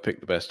think I've picked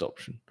the best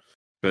option.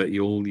 But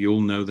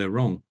you'll know they're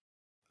wrong.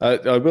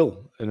 I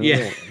will.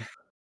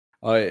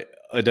 I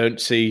don't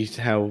see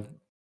how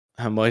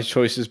my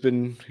choice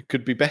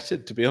could be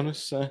bettered, to be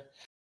honest. So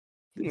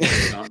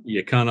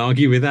you can't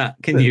argue with that,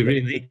 can you?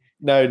 Really?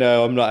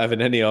 No, I'm not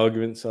having any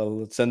arguments.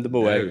 I'll send them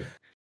away.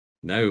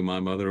 No, my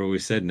mother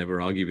always said,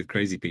 never argue with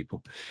crazy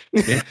people.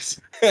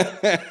 Yes.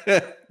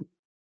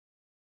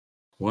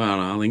 Well,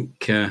 I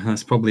think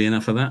that's probably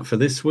enough of that for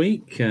this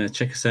week.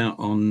 Check us out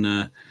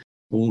on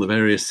all the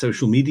various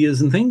social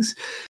medias and things.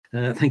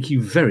 Thank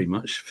you very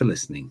much for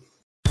listening.